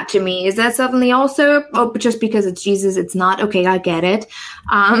explain that to me. Is that suddenly also, but just because it's Jesus, it's not? Okay, I get it.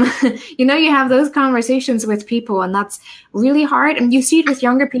 You have those conversations with people, and that's really hard. And you see it with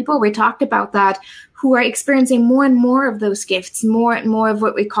younger people. We talked about that, who are experiencing more and more of those gifts, more and more of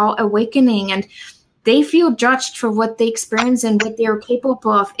what we call awakening. And they feel judged for what they experience and what they're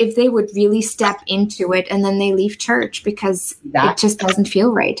capable of if they would really step into it, and then they leave church because it just doesn't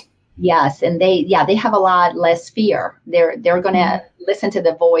feel right. Yes, and they have a lot less fear. They're going to listen to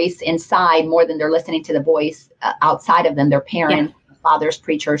the voice inside more than they're listening to the voice outside of them, their parents, fathers,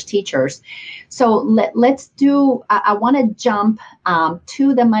 preachers, teachers. So let's do, I want to jump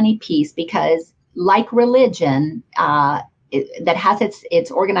to the money piece, because like religion, that has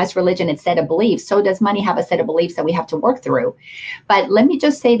its organized religion, its set of beliefs, so does money have a set of beliefs that we have to work through. But let me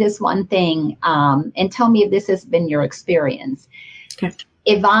just say this one thing, and tell me if this has been your experience. Okay.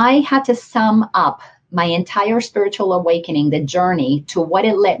 If I had to sum up my entire spiritual awakening, the journey to what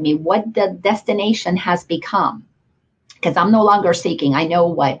it led me, what the destination has become, because I'm no longer seeking. I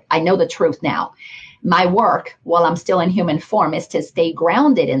know the truth now. My work, while I'm still in human form, is to stay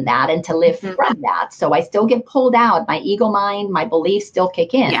grounded in that and to live from that. So I still get pulled out. My ego mind, my beliefs still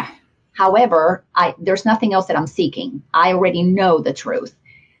kick in. Yeah. However, there's nothing else that I'm seeking. I already know the truth.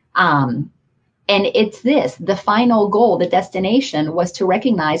 And it's the final goal, the destination was to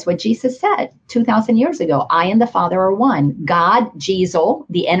recognize what Jesus said 2,000 years ago. I and the Father are one. God, Jesus,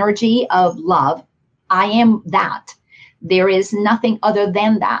 the energy of love, I am that. There is nothing other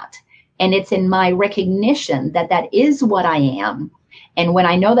than that. And it's in my recognition that that is what I am. And when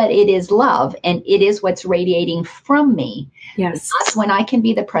I know that it is love and it is what's radiating from me, that's when I can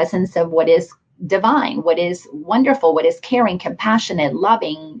be the presence of what is divine, what is wonderful, what is caring, compassionate,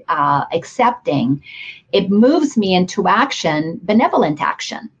 loving, accepting. It moves me into action, benevolent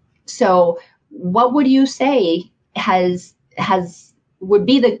action. So what would you say would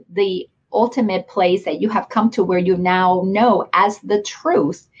be the ultimate place that you have come to where you now know as the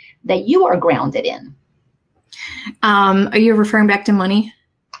truth that you are grounded in? Are you referring back to money?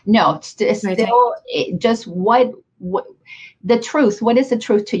 No, still just what the truth. What is the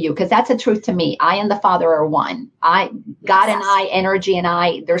truth to you? Because that's a truth to me. I and the Father are one. God and I, energy and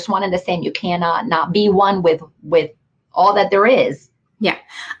I, there's one and the same. You cannot not be one with all that there is. Yeah,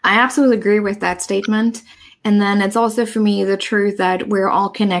 I absolutely agree with that statement. And then it's also for me the truth that we're all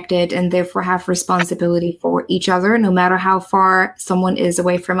connected and therefore have responsibility for each other, no matter how far someone is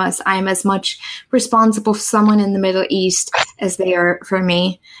away from us. I'm as much responsible for someone in the Middle East as they are for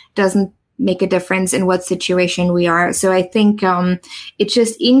me. Doesn't make a difference in what situation we are. So I think it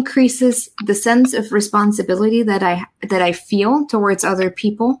just increases the sense of responsibility that I feel towards other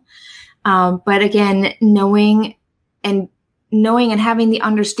people. But again, knowing and having the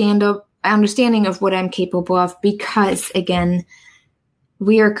understanding of what I'm capable of, because again,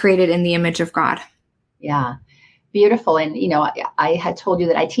 we are created in the image of God. Yeah. Beautiful. And, I had told you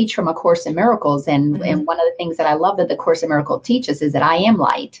that I teach from A Course in Miracles. And, Mm-hmm. and one of the things that I love that the Course in Miracles teaches is that I am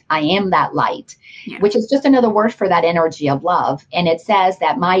light. I am that light, which is just another word for that energy of love. And it says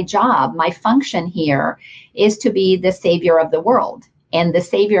that my job, my function here is to be the savior of the world. And the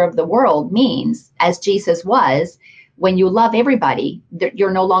savior of the world means, as Jesus was, when you love everybody, you're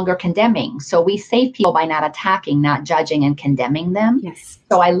no longer condemning. So we save people by not attacking, not judging and condemning them. Yes.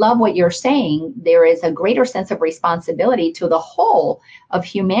 So I love what you're saying. There is a greater sense of responsibility to the whole of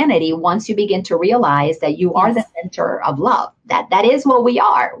humanity once you begin to realize that you are the center of love. That is what we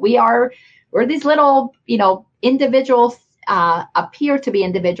are. We're these little, individuals, appear to be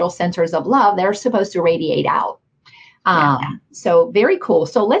individual centers of love that are supposed to radiate out. So very cool.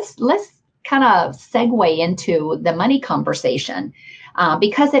 So let's kind of segue into the money conversation,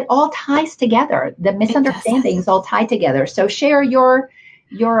 because it all ties together. The misunderstandings all tie together. So share your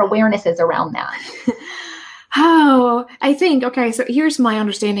awarenesses around that. Oh, I think, okay, so here's my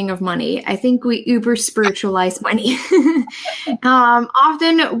understanding of money. I think we uber spiritualize money.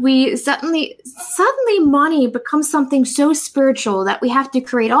 Often we suddenly money becomes something so spiritual that we have to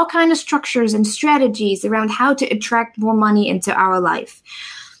create all kinds of structures and strategies around how to attract more money into our life.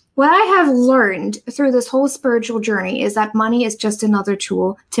 What I have learned through this whole spiritual journey is that money is just another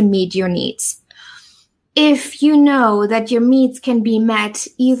tool to meet your needs. If you know that your needs can be met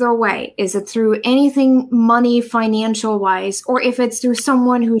either way, is it through anything money, financial wise, or if it's through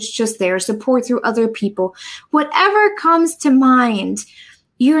someone who's just there, support through other people, whatever comes to mind,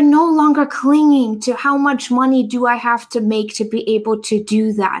 you're no longer clinging to how much money do I have to make to be able to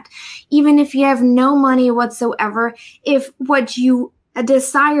do that. Even if you have no money whatsoever, if what you a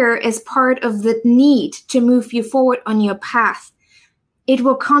desire is part of the need to move you forward on your path, it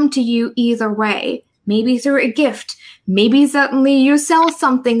will come to you either way. Maybe through a gift. Maybe suddenly you sell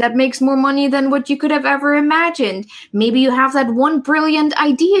something that makes more money than what you could have ever imagined. Maybe you have that one brilliant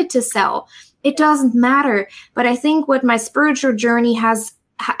idea to sell. It doesn't matter. But I think what my spiritual journey has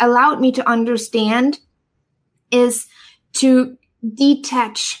allowed me to understand is to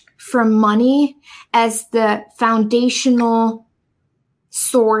detach from money as the foundational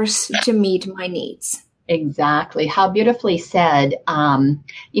source to meet my needs. Exactly. How beautifully said.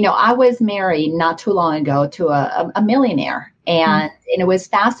 I was married not too long ago to a millionaire, and it was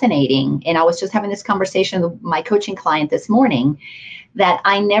fascinating. And I was just having this conversation with my coaching client this morning that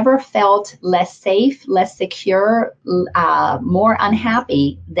I never felt less safe, less secure, more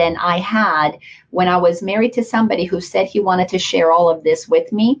unhappy than I had when I was married to somebody who said he wanted to share all of this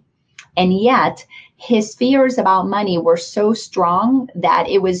with me. And yet his fears about money were so strong that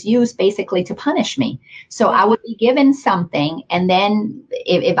it was used basically to punish me. So I would be given something, and then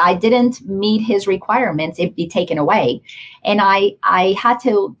if I didn't meet his requirements, it'd be taken away. And I had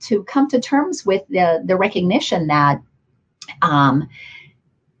to come to terms with the recognition that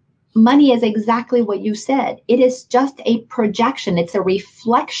money is exactly what you said. It is just a projection. It's a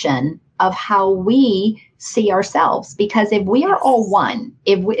reflection of how we see ourselves. Because if we are all one,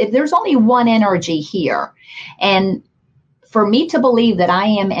 if there's only one energy here, and for me to believe that I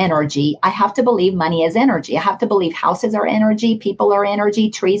am energy, I have to believe money is energy. I have to believe houses are energy, people are energy,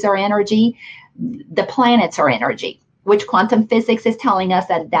 trees are energy, the planets are energy, which quantum physics is telling us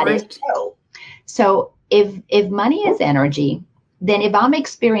that is true. So if money is energy, then if I'm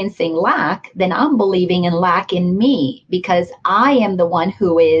experiencing lack, then I'm believing in lack in me, because I am the one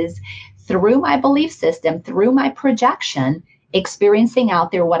who is, through my belief system, through my projection, experiencing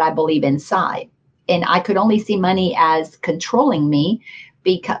out there what I believe inside. And I could only see money as controlling me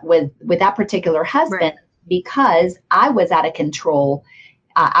because with that particular husband, because I was out of control.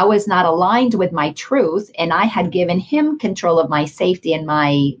 I was not aligned with my truth, and I had given him control of my safety and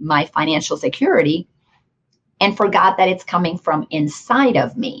my financial security, and forgot that it's coming from inside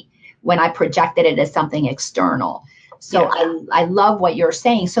of me when I projected it as something external. So I love what you're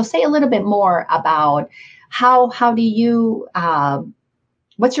saying. So say a little bit more about how do you,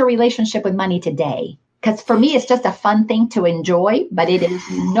 what's your relationship with money today? Because for me, it's just a fun thing to enjoy, but it is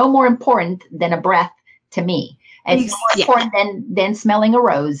no more important than a breath to me. It's more important than smelling a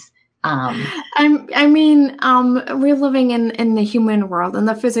rose We're living in the human world, in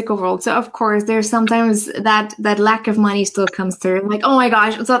the physical world. So of course, there's sometimes that lack of money still comes through. Like, oh my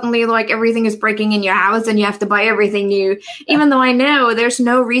gosh, suddenly like everything is breaking in your house and you have to buy everything new. Even though I know there's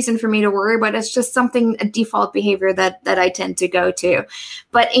no reason for me to worry, but it's just a default behavior that I tend to go to.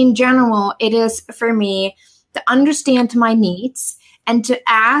 But in general, it is for me to understand my needs and to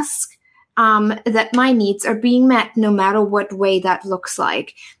ask that my needs are being met no matter what way that looks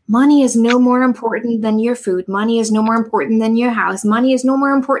like. Money is no more important than your food. Money is no more important than your house. Money is no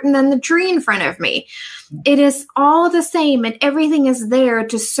more important than the tree in front of me. It is all the same, and everything is there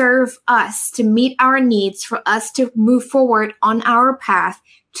to serve us, to meet our needs, for us to move forward on our path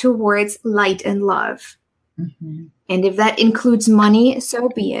towards light and love. Mm-hmm. And if that includes money, so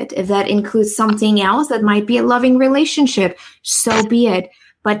be it. If that includes something else that might be a loving relationship, so be it.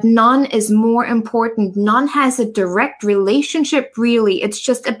 But none is more important. None has a direct relationship, really. It's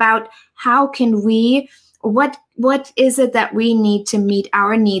just about how can we, what is it that we need to meet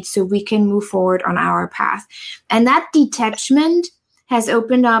our needs so we can move forward on our path. And that detachment has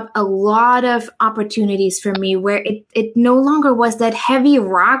opened up a lot of opportunities for me where it no longer was that heavy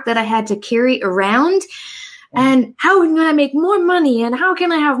rock that I had to carry around. And how can I make more money? And how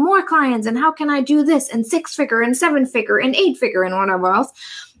can I have more clients? And how can I do this? And 6-figure and 7-figure and 8-figure and whatever else.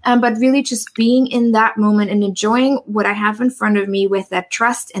 But really just being in that moment and enjoying what I have in front of me with that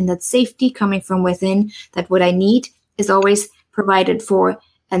trust and that safety coming from within, that what I need is always provided for.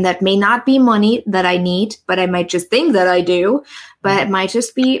 And that may not be money that I need, but I might just think that I do. But it might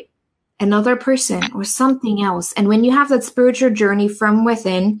just be another person or something else. And when you have that spiritual journey from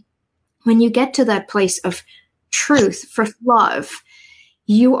within, when you get to that place of truth, for love,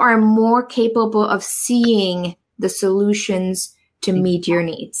 you are more capable of seeing the solutions to meet your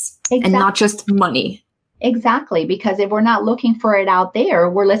needs. Exactly. And not just money. Exactly. Because if we're not looking for it out there,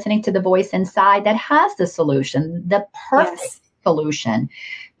 we're listening to the voice inside that has the solution, the perfect solution.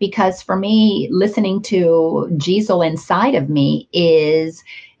 Because for me, listening to Giselle inside of me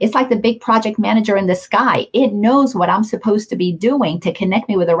it's like the big project manager in the sky. It knows what I'm supposed to be doing to connect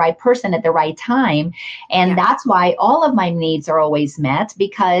me with the right person at the right time. And that's why all of my needs are always met,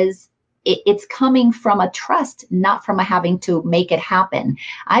 because it's coming from a trust, not from a having to make it happen.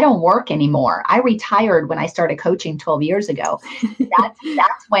 I don't work anymore. I retired when I started coaching 12 years ago.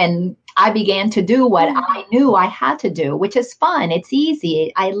 That's when I began to do what I knew I had to do, which is fun. It's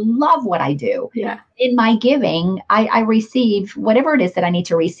easy. I love what I do. Yeah. In my giving, I receive whatever it is that I need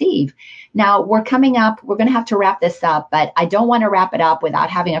to receive. Now we're coming up. We're going to have to wrap this up, but I don't want to wrap it up without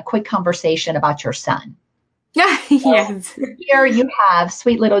having a quick conversation about your son. Yes. Here you have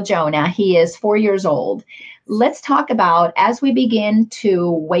sweet little Jonah. He is 4 years old. Let's talk about, as we begin to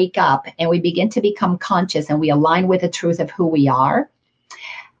wake up and we begin to become conscious and we align with the truth of who we are,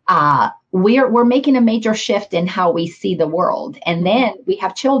 we're making a major shift in how we see the world. And then we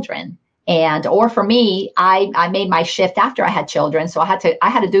have children. Or for me, I made my shift after I had children. So I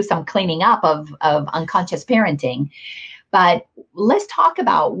had to do some cleaning up of unconscious parenting. But let's talk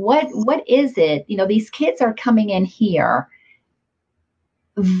about what is it? You know, these kids are coming in here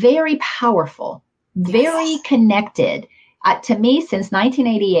very powerful, very connected. To me, since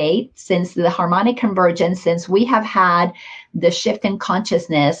 1988, since the harmonic convergence, since we have had the shift in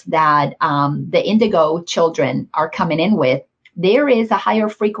consciousness that the indigo children are coming in with, there is a higher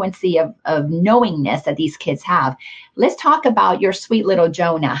frequency of knowingness that these kids have. Let's talk about your sweet little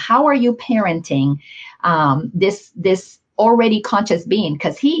Jonah. How are you parenting this already conscious being?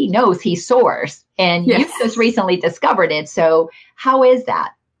 Because he knows he soars, and you just recently discovered it. So how is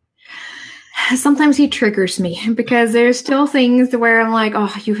that? Sometimes he triggers me because there's still things where I'm like,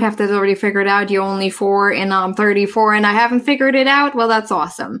 oh, you have that already figured out. You're only 4 and I'm 34 and I haven't figured it out. Well, that's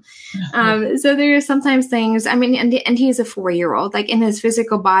awesome. So there are sometimes things, I mean, and he's a 4-year-old, like in his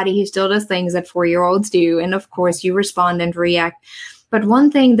physical body, he still does things that 4-year-olds do. And of course you respond and react. But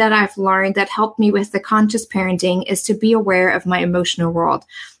one thing that I've learned that helped me with the conscious parenting is to be aware of my emotional world.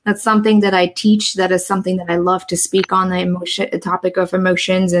 That's something that I teach. That is something that I love to speak on, the topic of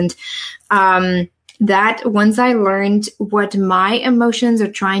emotions. And that once I learned what my emotions are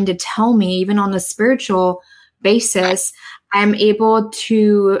trying to tell me, even on a spiritual basis, I'm able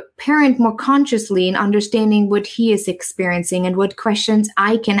to parent more consciously in understanding what he is experiencing and what questions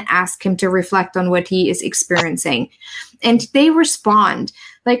I can ask him to reflect on what he is experiencing. And they respond.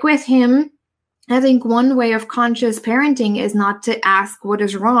 Like with him, I think one way of conscious parenting is not to ask what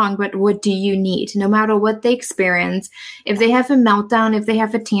is wrong, but what do you need? No matter what they experience, if they have a meltdown, if they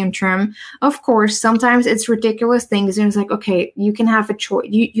have a tantrum, of course, sometimes it's ridiculous things. And it's like, okay, you can have a choice.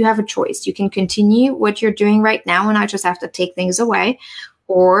 You have a choice. You can continue what you're doing right now, and I just have to take things away.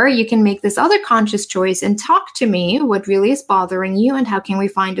 Or you can make this other conscious choice and talk to me what really is bothering you and how can we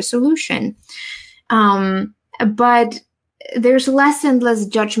find a solution. But there's less and less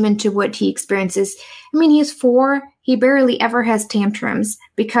judgment to what he experiences. I mean, he's 4. He barely ever has tantrums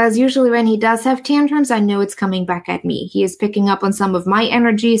because usually when he does have tantrums, I know it's coming back at me. He is picking up on some of my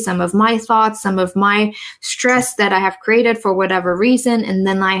energy, some of my thoughts, some of my stress that I have created for whatever reason. And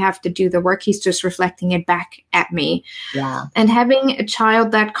then I have to do the work. He's just reflecting it back at me. Yeah. And having a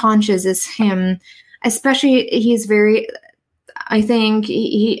child that conscious is him, especially he's very, I think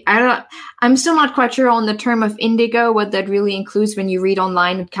I'm still not quite sure on the term of indigo, what that really includes. When you read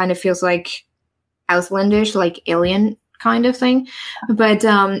online, it kind of feels like Auslandish, like alien kind of thing. But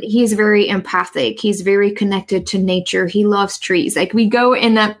he's very empathic. He's very connected to nature. He loves trees. Like we go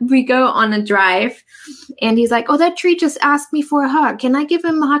on a drive and he's like, oh, that tree just asked me for a hug. Can I give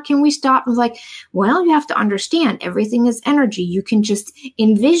him a hug? Can we stop? I'm like, well, you have to understand everything is energy. You can just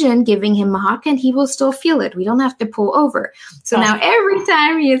envision giving him a hug and he will still feel it. We don't have to pull over. So now every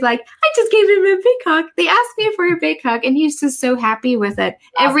time he is like, I just gave him a big hug. They asked me for a big hug and he's just so happy with it.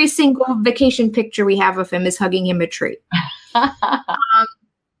 Every single vacation picture we have of him is hugging him a tree.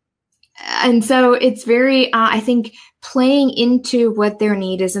 And so it's very, I think, playing into what their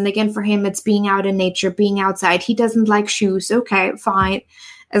need is. And again, for him, it's being out in nature, being outside. He doesn't like shoes. Okay, fine.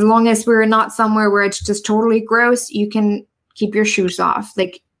 As long as we're not somewhere where it's just totally gross, you can keep your shoes off,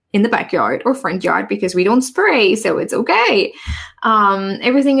 like in the backyard or front yard, because we don't spray, so it's okay.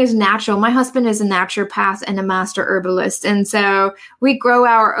 Everything is natural. My husband is a naturopath and a master herbalist, and so we grow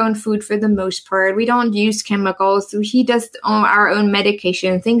our own food for the most part. We don't use chemicals. So he does our own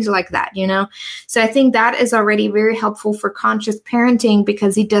medication, things like that, you know? So I think that is already very helpful for conscious parenting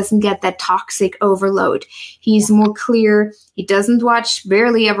because he doesn't get that toxic overload. He's more clear. He doesn't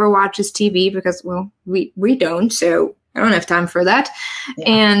barely ever watches TV because, well, we don't, so I don't have time for that.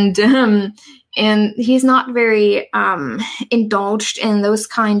 Yeah. And he's not very indulged in those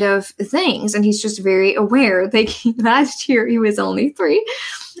kind of things. And he's just very aware. Like last year, he was only 3.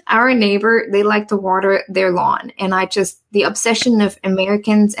 Our neighbor, they like to water their lawn. And the obsession of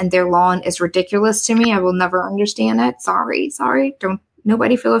Americans and their lawn is ridiculous to me. I will never understand it. Sorry. Don't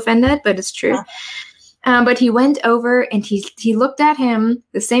nobody feel offended, but it's true. Yeah. But he went over and he looked at him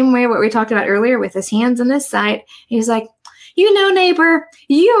the same way what we talked about earlier with his hands on his side. He was like, you know, neighbor,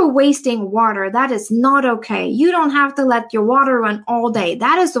 you're wasting water. That is not okay. You don't have to let your water run all day.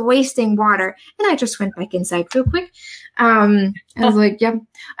 That is wasting water. And I just went back inside real quick. I was like, yep.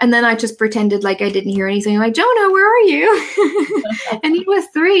 And then I just pretended like I didn't hear anything. Like, Jonah, where are you? And he was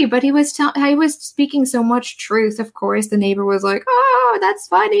 3, but he was speaking so much truth. Of course, the neighbor was like, oh, that's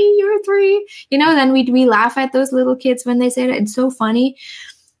funny. You're 3. You know, then we laugh at those little kids when they say that. It's so funny.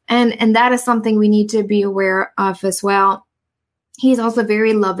 And that is something we need to be aware of as well. He's also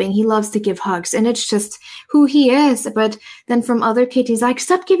very loving. He loves to give hugs, and it's just who he is. But then from other kids, he's like,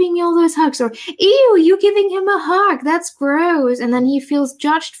 stop giving me all those hugs, or ew, you giving him a hug. That's gross. And then he feels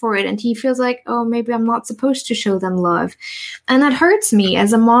judged for it. And he feels like, oh, maybe I'm not supposed to show them love. And that hurts me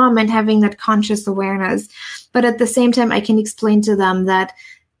as a mom and having that conscious awareness. But at the same time, I can explain to them that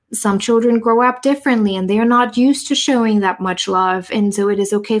some children grow up differently and they're not used to showing that much love. And so it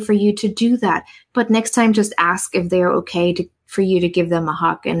is okay for you to do that. But next time, just ask if they're okay for you to give them a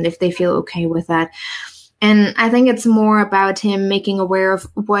hug and if they feel okay with that. And I think it's more about him making aware of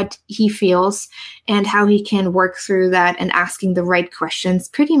what he feels and how he can work through that and asking the right questions,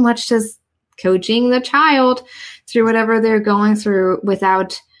 pretty much just coaching the child through whatever they're going through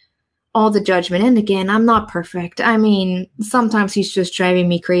without all the judgment. And again, I'm not perfect. I mean, sometimes he's just driving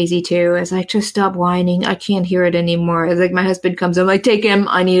me crazy too. It's like, just stop whining. I can't hear it anymore. It's like my husband comes, I'm like, take him.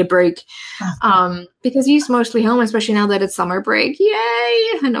 I need a break. Because he's mostly home, especially now that it's summer break. Yay.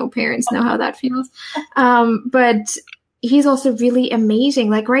 I know parents know how that feels. But he's also really amazing.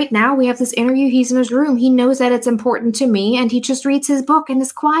 Like right now we have this interview. He's in his room. He knows that it's important to me and he just reads his book and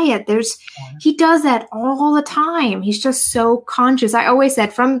is quiet. He does that all the time. He's just so conscious. I always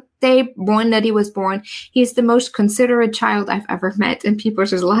said from day 1 that he was born, he's the most considerate child I've ever met, and people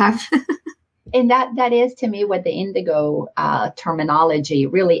just laugh. And that is to me what the indigo terminology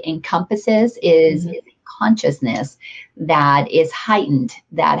really encompasses is consciousness that is heightened,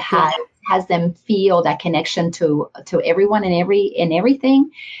 that has them feel that connection to everyone and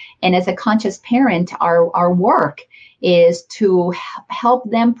everything. And as a conscious parent, our work is to help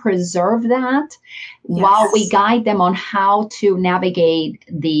them preserve that while we guide them on how to navigate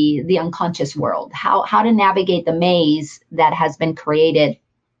the unconscious world, how to navigate the maze that has been created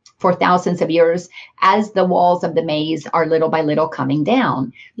for thousands of years as the walls of the maze are little by little coming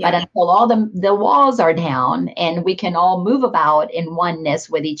down. Yeah. But until all the walls are down and we can all move about in oneness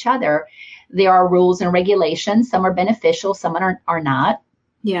with each other, there are rules and regulations. Some are beneficial, some are not.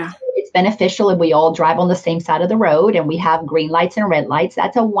 Yeah. It's beneficial if we all drive on the same side of the road and we have green lights and red lights.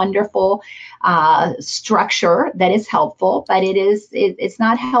 That's a wonderful structure that is helpful, but it's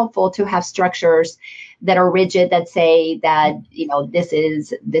not helpful to have structures that are rigid, that say that,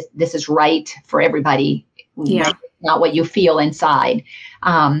 this is right for everybody. Yeah. Not what you feel inside.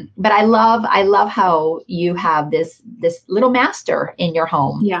 But I love how you have this little master in your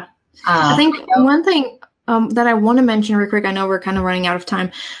home. Yeah. I think one thing that I want to mention real quick, I know we're kind of running out of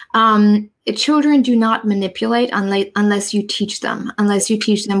time. Children do not manipulate unless you teach them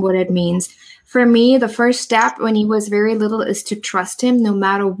what it means. For me, the first step when he was very little is to trust him no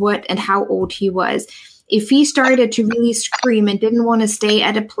matter what and how old he was. If he started to really scream and didn't want to stay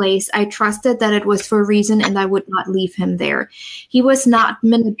at a place, I trusted that it was for a reason and I would not leave him there. He was not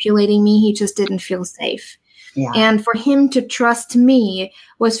manipulating me. He just didn't feel safe. Yeah. And for him to trust me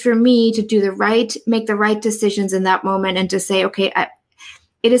was for me to make the right decisions in that moment and to say, okay,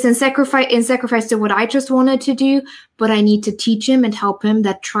 it is in sacrifice to what I just wanted to do, but I need to teach him and help him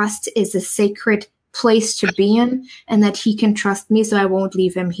that trust is a sacred place to be in and that he can trust me, so I won't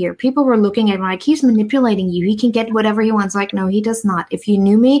leave him here. People were looking at me like, he's manipulating you. He can get whatever he wants. Like, no, he does not. If you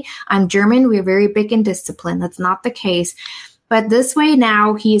knew me, I'm German. We're very big in discipline. That's not the case. But this way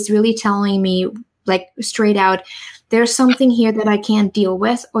now, he is really telling me, like, straight out, there's something here that I can't deal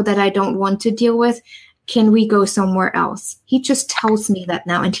with or that I don't want to deal with. Can we go somewhere else? He just tells me that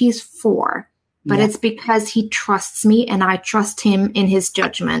now, and he's 4. But It's because he trusts me and I trust him in his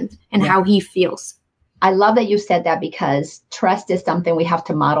judgment and how he feels. I love that you said that, because trust is something we have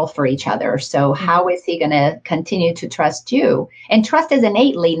to model for each other. So how is he going to continue to trust you? And trust is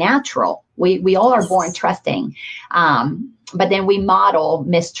innately natural. We all are born trusting. But then we model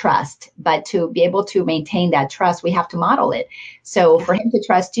mistrust. But to be able to maintain that trust, we have to model it. So for him to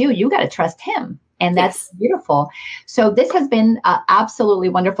trust you, you got to trust him. And that's beautiful. So this has been an absolutely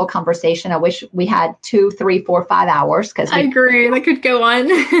wonderful conversation. I wish we had 2, 3, 4, 5 hours. I agree. That could go on.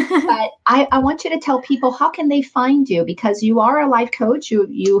 But I want you to tell people, how can they find you? Because you are a life coach.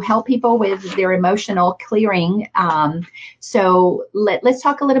 You help people with their emotional clearing. So let's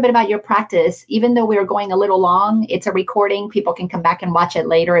talk a little bit about your practice. Even though we're going a little long, it's a recording. People can come back and watch it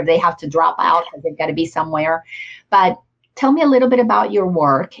later if they have to drop out because they've got to be somewhere. But tell me a little bit about your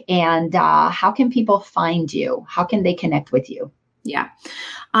work and how can people find you? How can they connect with you? Yeah.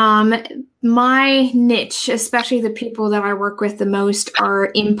 My niche, especially the people that I work with the most,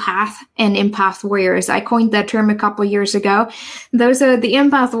 are empath and empath warriors. I coined that term a couple years ago. Those are the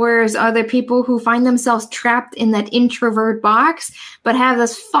empath warriors are the people who find themselves trapped in that introvert box, but have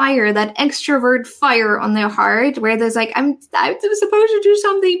this fire, that extrovert fire on their heart, where there's like, I'm supposed to do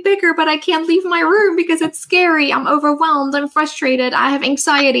something bigger, but I can't leave my room because it's scary. I'm overwhelmed. I'm frustrated. I have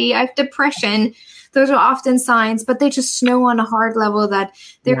anxiety. I have depression. Those are often signs, but they just know on a hard level that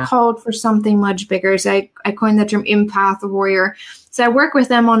they're called for something much bigger. So I coined the term empath warrior. So I work with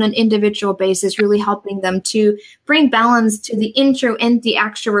them on an individual basis, really helping them to bring balance to the intro and the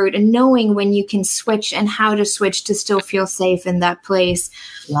extrovert and knowing when you can switch and how to switch to still feel safe in that place.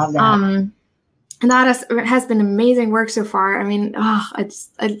 Love that. And that has been amazing work so far. I mean,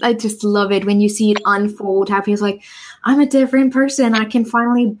 I just love it when you see it unfold, how people's like, I'm a different person. I can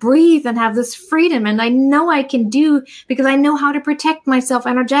finally breathe and have this freedom. And I know I can do because I know how to protect myself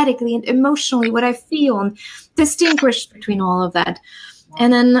energetically and emotionally, what I feel, and distinguish between all of that.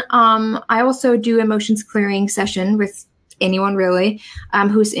 And then I also do emotions clearing session with anyone really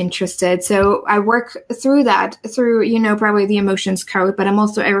who's interested. So I work through that, through, probably the emotions code, but I'm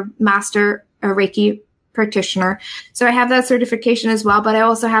also a Reiki practitioner. So I have that certification as well, but I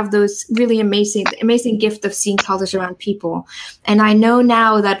also have those really amazing gift of seeing colors around people. And I know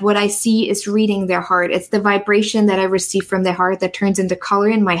now that what I see is reading their heart. It's the vibration that I receive from their heart that turns into color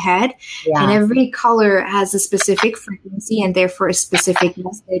in my head. Yeah. And every color has a specific frequency and therefore a specific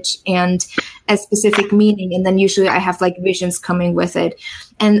message and a specific meaning. And then usually I have like visions coming with it.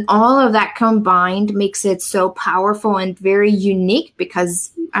 And all of that combined makes it so powerful and very unique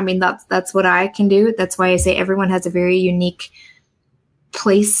because, I mean, that's what I can do. That's why I say everyone has a very unique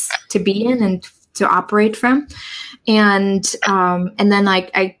place to be in and to operate from. And then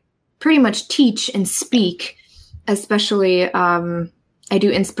I pretty much teach and speak, especially I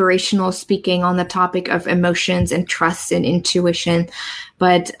do inspirational speaking on the topic of emotions and trust and intuition.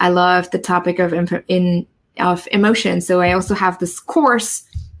 But I love the topic of emotion. So I also have this course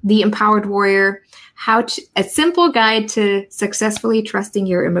The Empowered Warrior, a simple guide to successfully trusting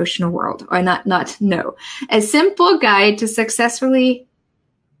your emotional world, or a simple guide to successfully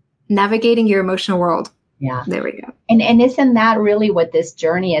navigating your emotional world. Yeah. There we go. And isn't that really what this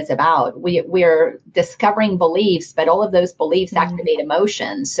journey is about? We're discovering beliefs, but all of those beliefs activate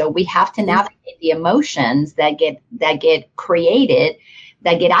emotions. So we have to navigate the emotions that get created,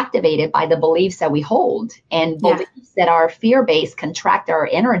 that get activated by the beliefs that we hold, and beliefs that are fear-based contract our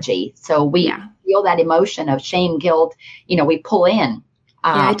energy. So we feel that emotion of shame, guilt, we pull in.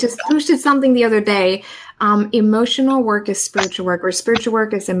 I just posted something the other day. Emotional work is spiritual work, or spiritual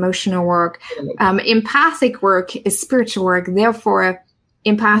work is emotional work. Empathic work is spiritual work. Therefore,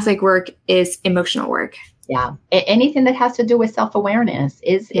 empathic work is emotional work. Yeah. Anything that has to do with self-awareness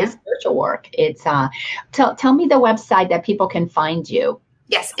is spiritual work. It's tell me the website that people can find you.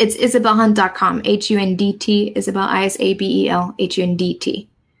 Yes, it's isabelhunt.com. HUNDT, Isabel, ISABEL,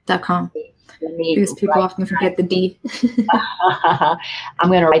 HUNDT.com. Because people often forget the D. I'm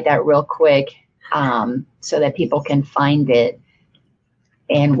going to write that real quick so that people can find it.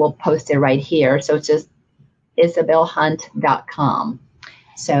 And we'll post it right here. So it's just isabelhunt.com.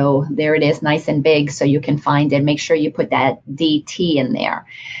 So there it is, nice and big, so you can find it. Make sure you put that DT in there.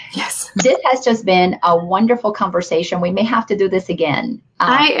 Yes. This has just been a wonderful conversation. We may have to do this again.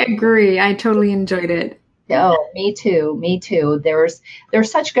 I agree. I totally enjoyed it. Oh, me too. Me too. There's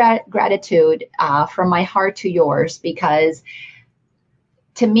such gratitude from my heart to yours, because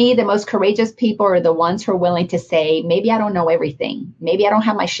to me, the most courageous people are the ones who are willing to say, maybe I don't know everything. Maybe I don't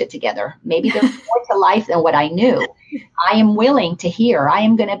have my shit together. Maybe there's more to life than what I knew. I am willing to hear. I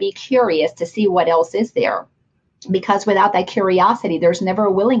am going to be curious to see what else is there. Because without that curiosity, there's never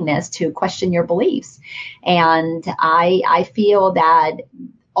a willingness to question your beliefs. And I feel that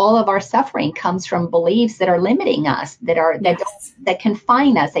all of our suffering comes from beliefs that are limiting us, that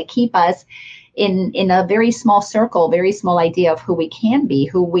confine us, that keep us in a very small circle, very small idea of who we can be,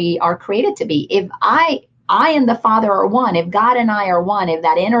 who we are created to be. If I and the Father are one, if God and I are one, if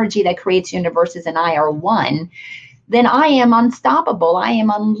that energy that creates universes and I are one, then I am unstoppable. I am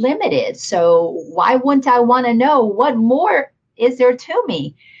unlimited. So why wouldn't I want to know what more is there to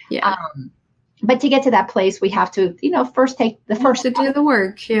me? Yeah. But to get to that place, we have to, first take the first step. Do the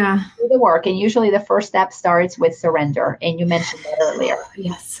work. Yeah. Do the work. And usually the first step starts with surrender. And you mentioned that earlier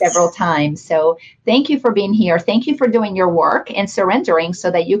several times. So thank you for being here. Thank you for doing your work and surrendering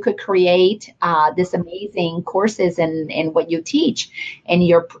so that you could create this amazing courses and what you teach and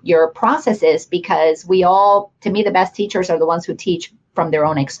your processes, because to me, the best teachers are the ones who teach from their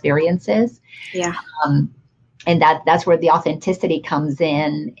own experiences. Yeah. And that's where the authenticity comes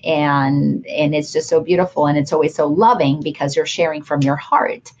in, and it's just so beautiful, and it's always so loving because you're sharing from your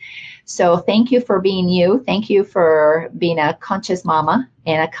heart. So thank you for being you. Thank you for being a conscious mama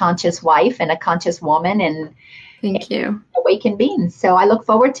and a conscious wife and a conscious woman, and thank you. Awakened being. So I look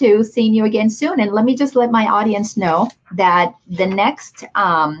forward to seeing you again soon. And let me just let my audience know that the next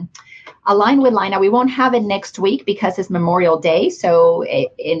Align with Lina, we won't have it next week because it's Memorial Day. So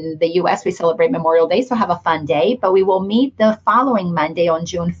in the U.S., we celebrate Memorial Day, so have a fun day. But we will meet the following Monday on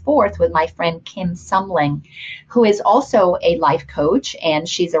June 4th with my friend Kim Sumling, who is also a life coach, and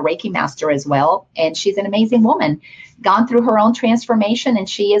she's a Reiki master as well. And she's an amazing woman, gone through her own transformation, and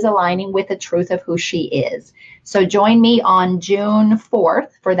she is aligning with the truth of who she is. So join me on June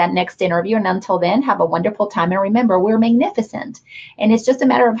 4th for that next interview. And until then, have a wonderful time. And remember, we're magnificent. And it's just a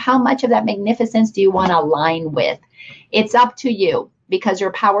matter of how much of that magnificence do you want to align with. It's up to you, because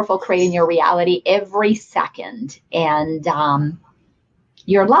you're powerful, creating your reality every second. And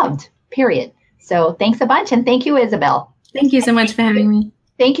you're loved, period. So thanks a bunch. And thank you, Isabel. Thank you so much for having me.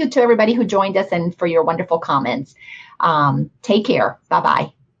 Thank you to everybody who joined us and for your wonderful comments. Take care.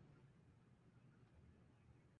 Bye-bye.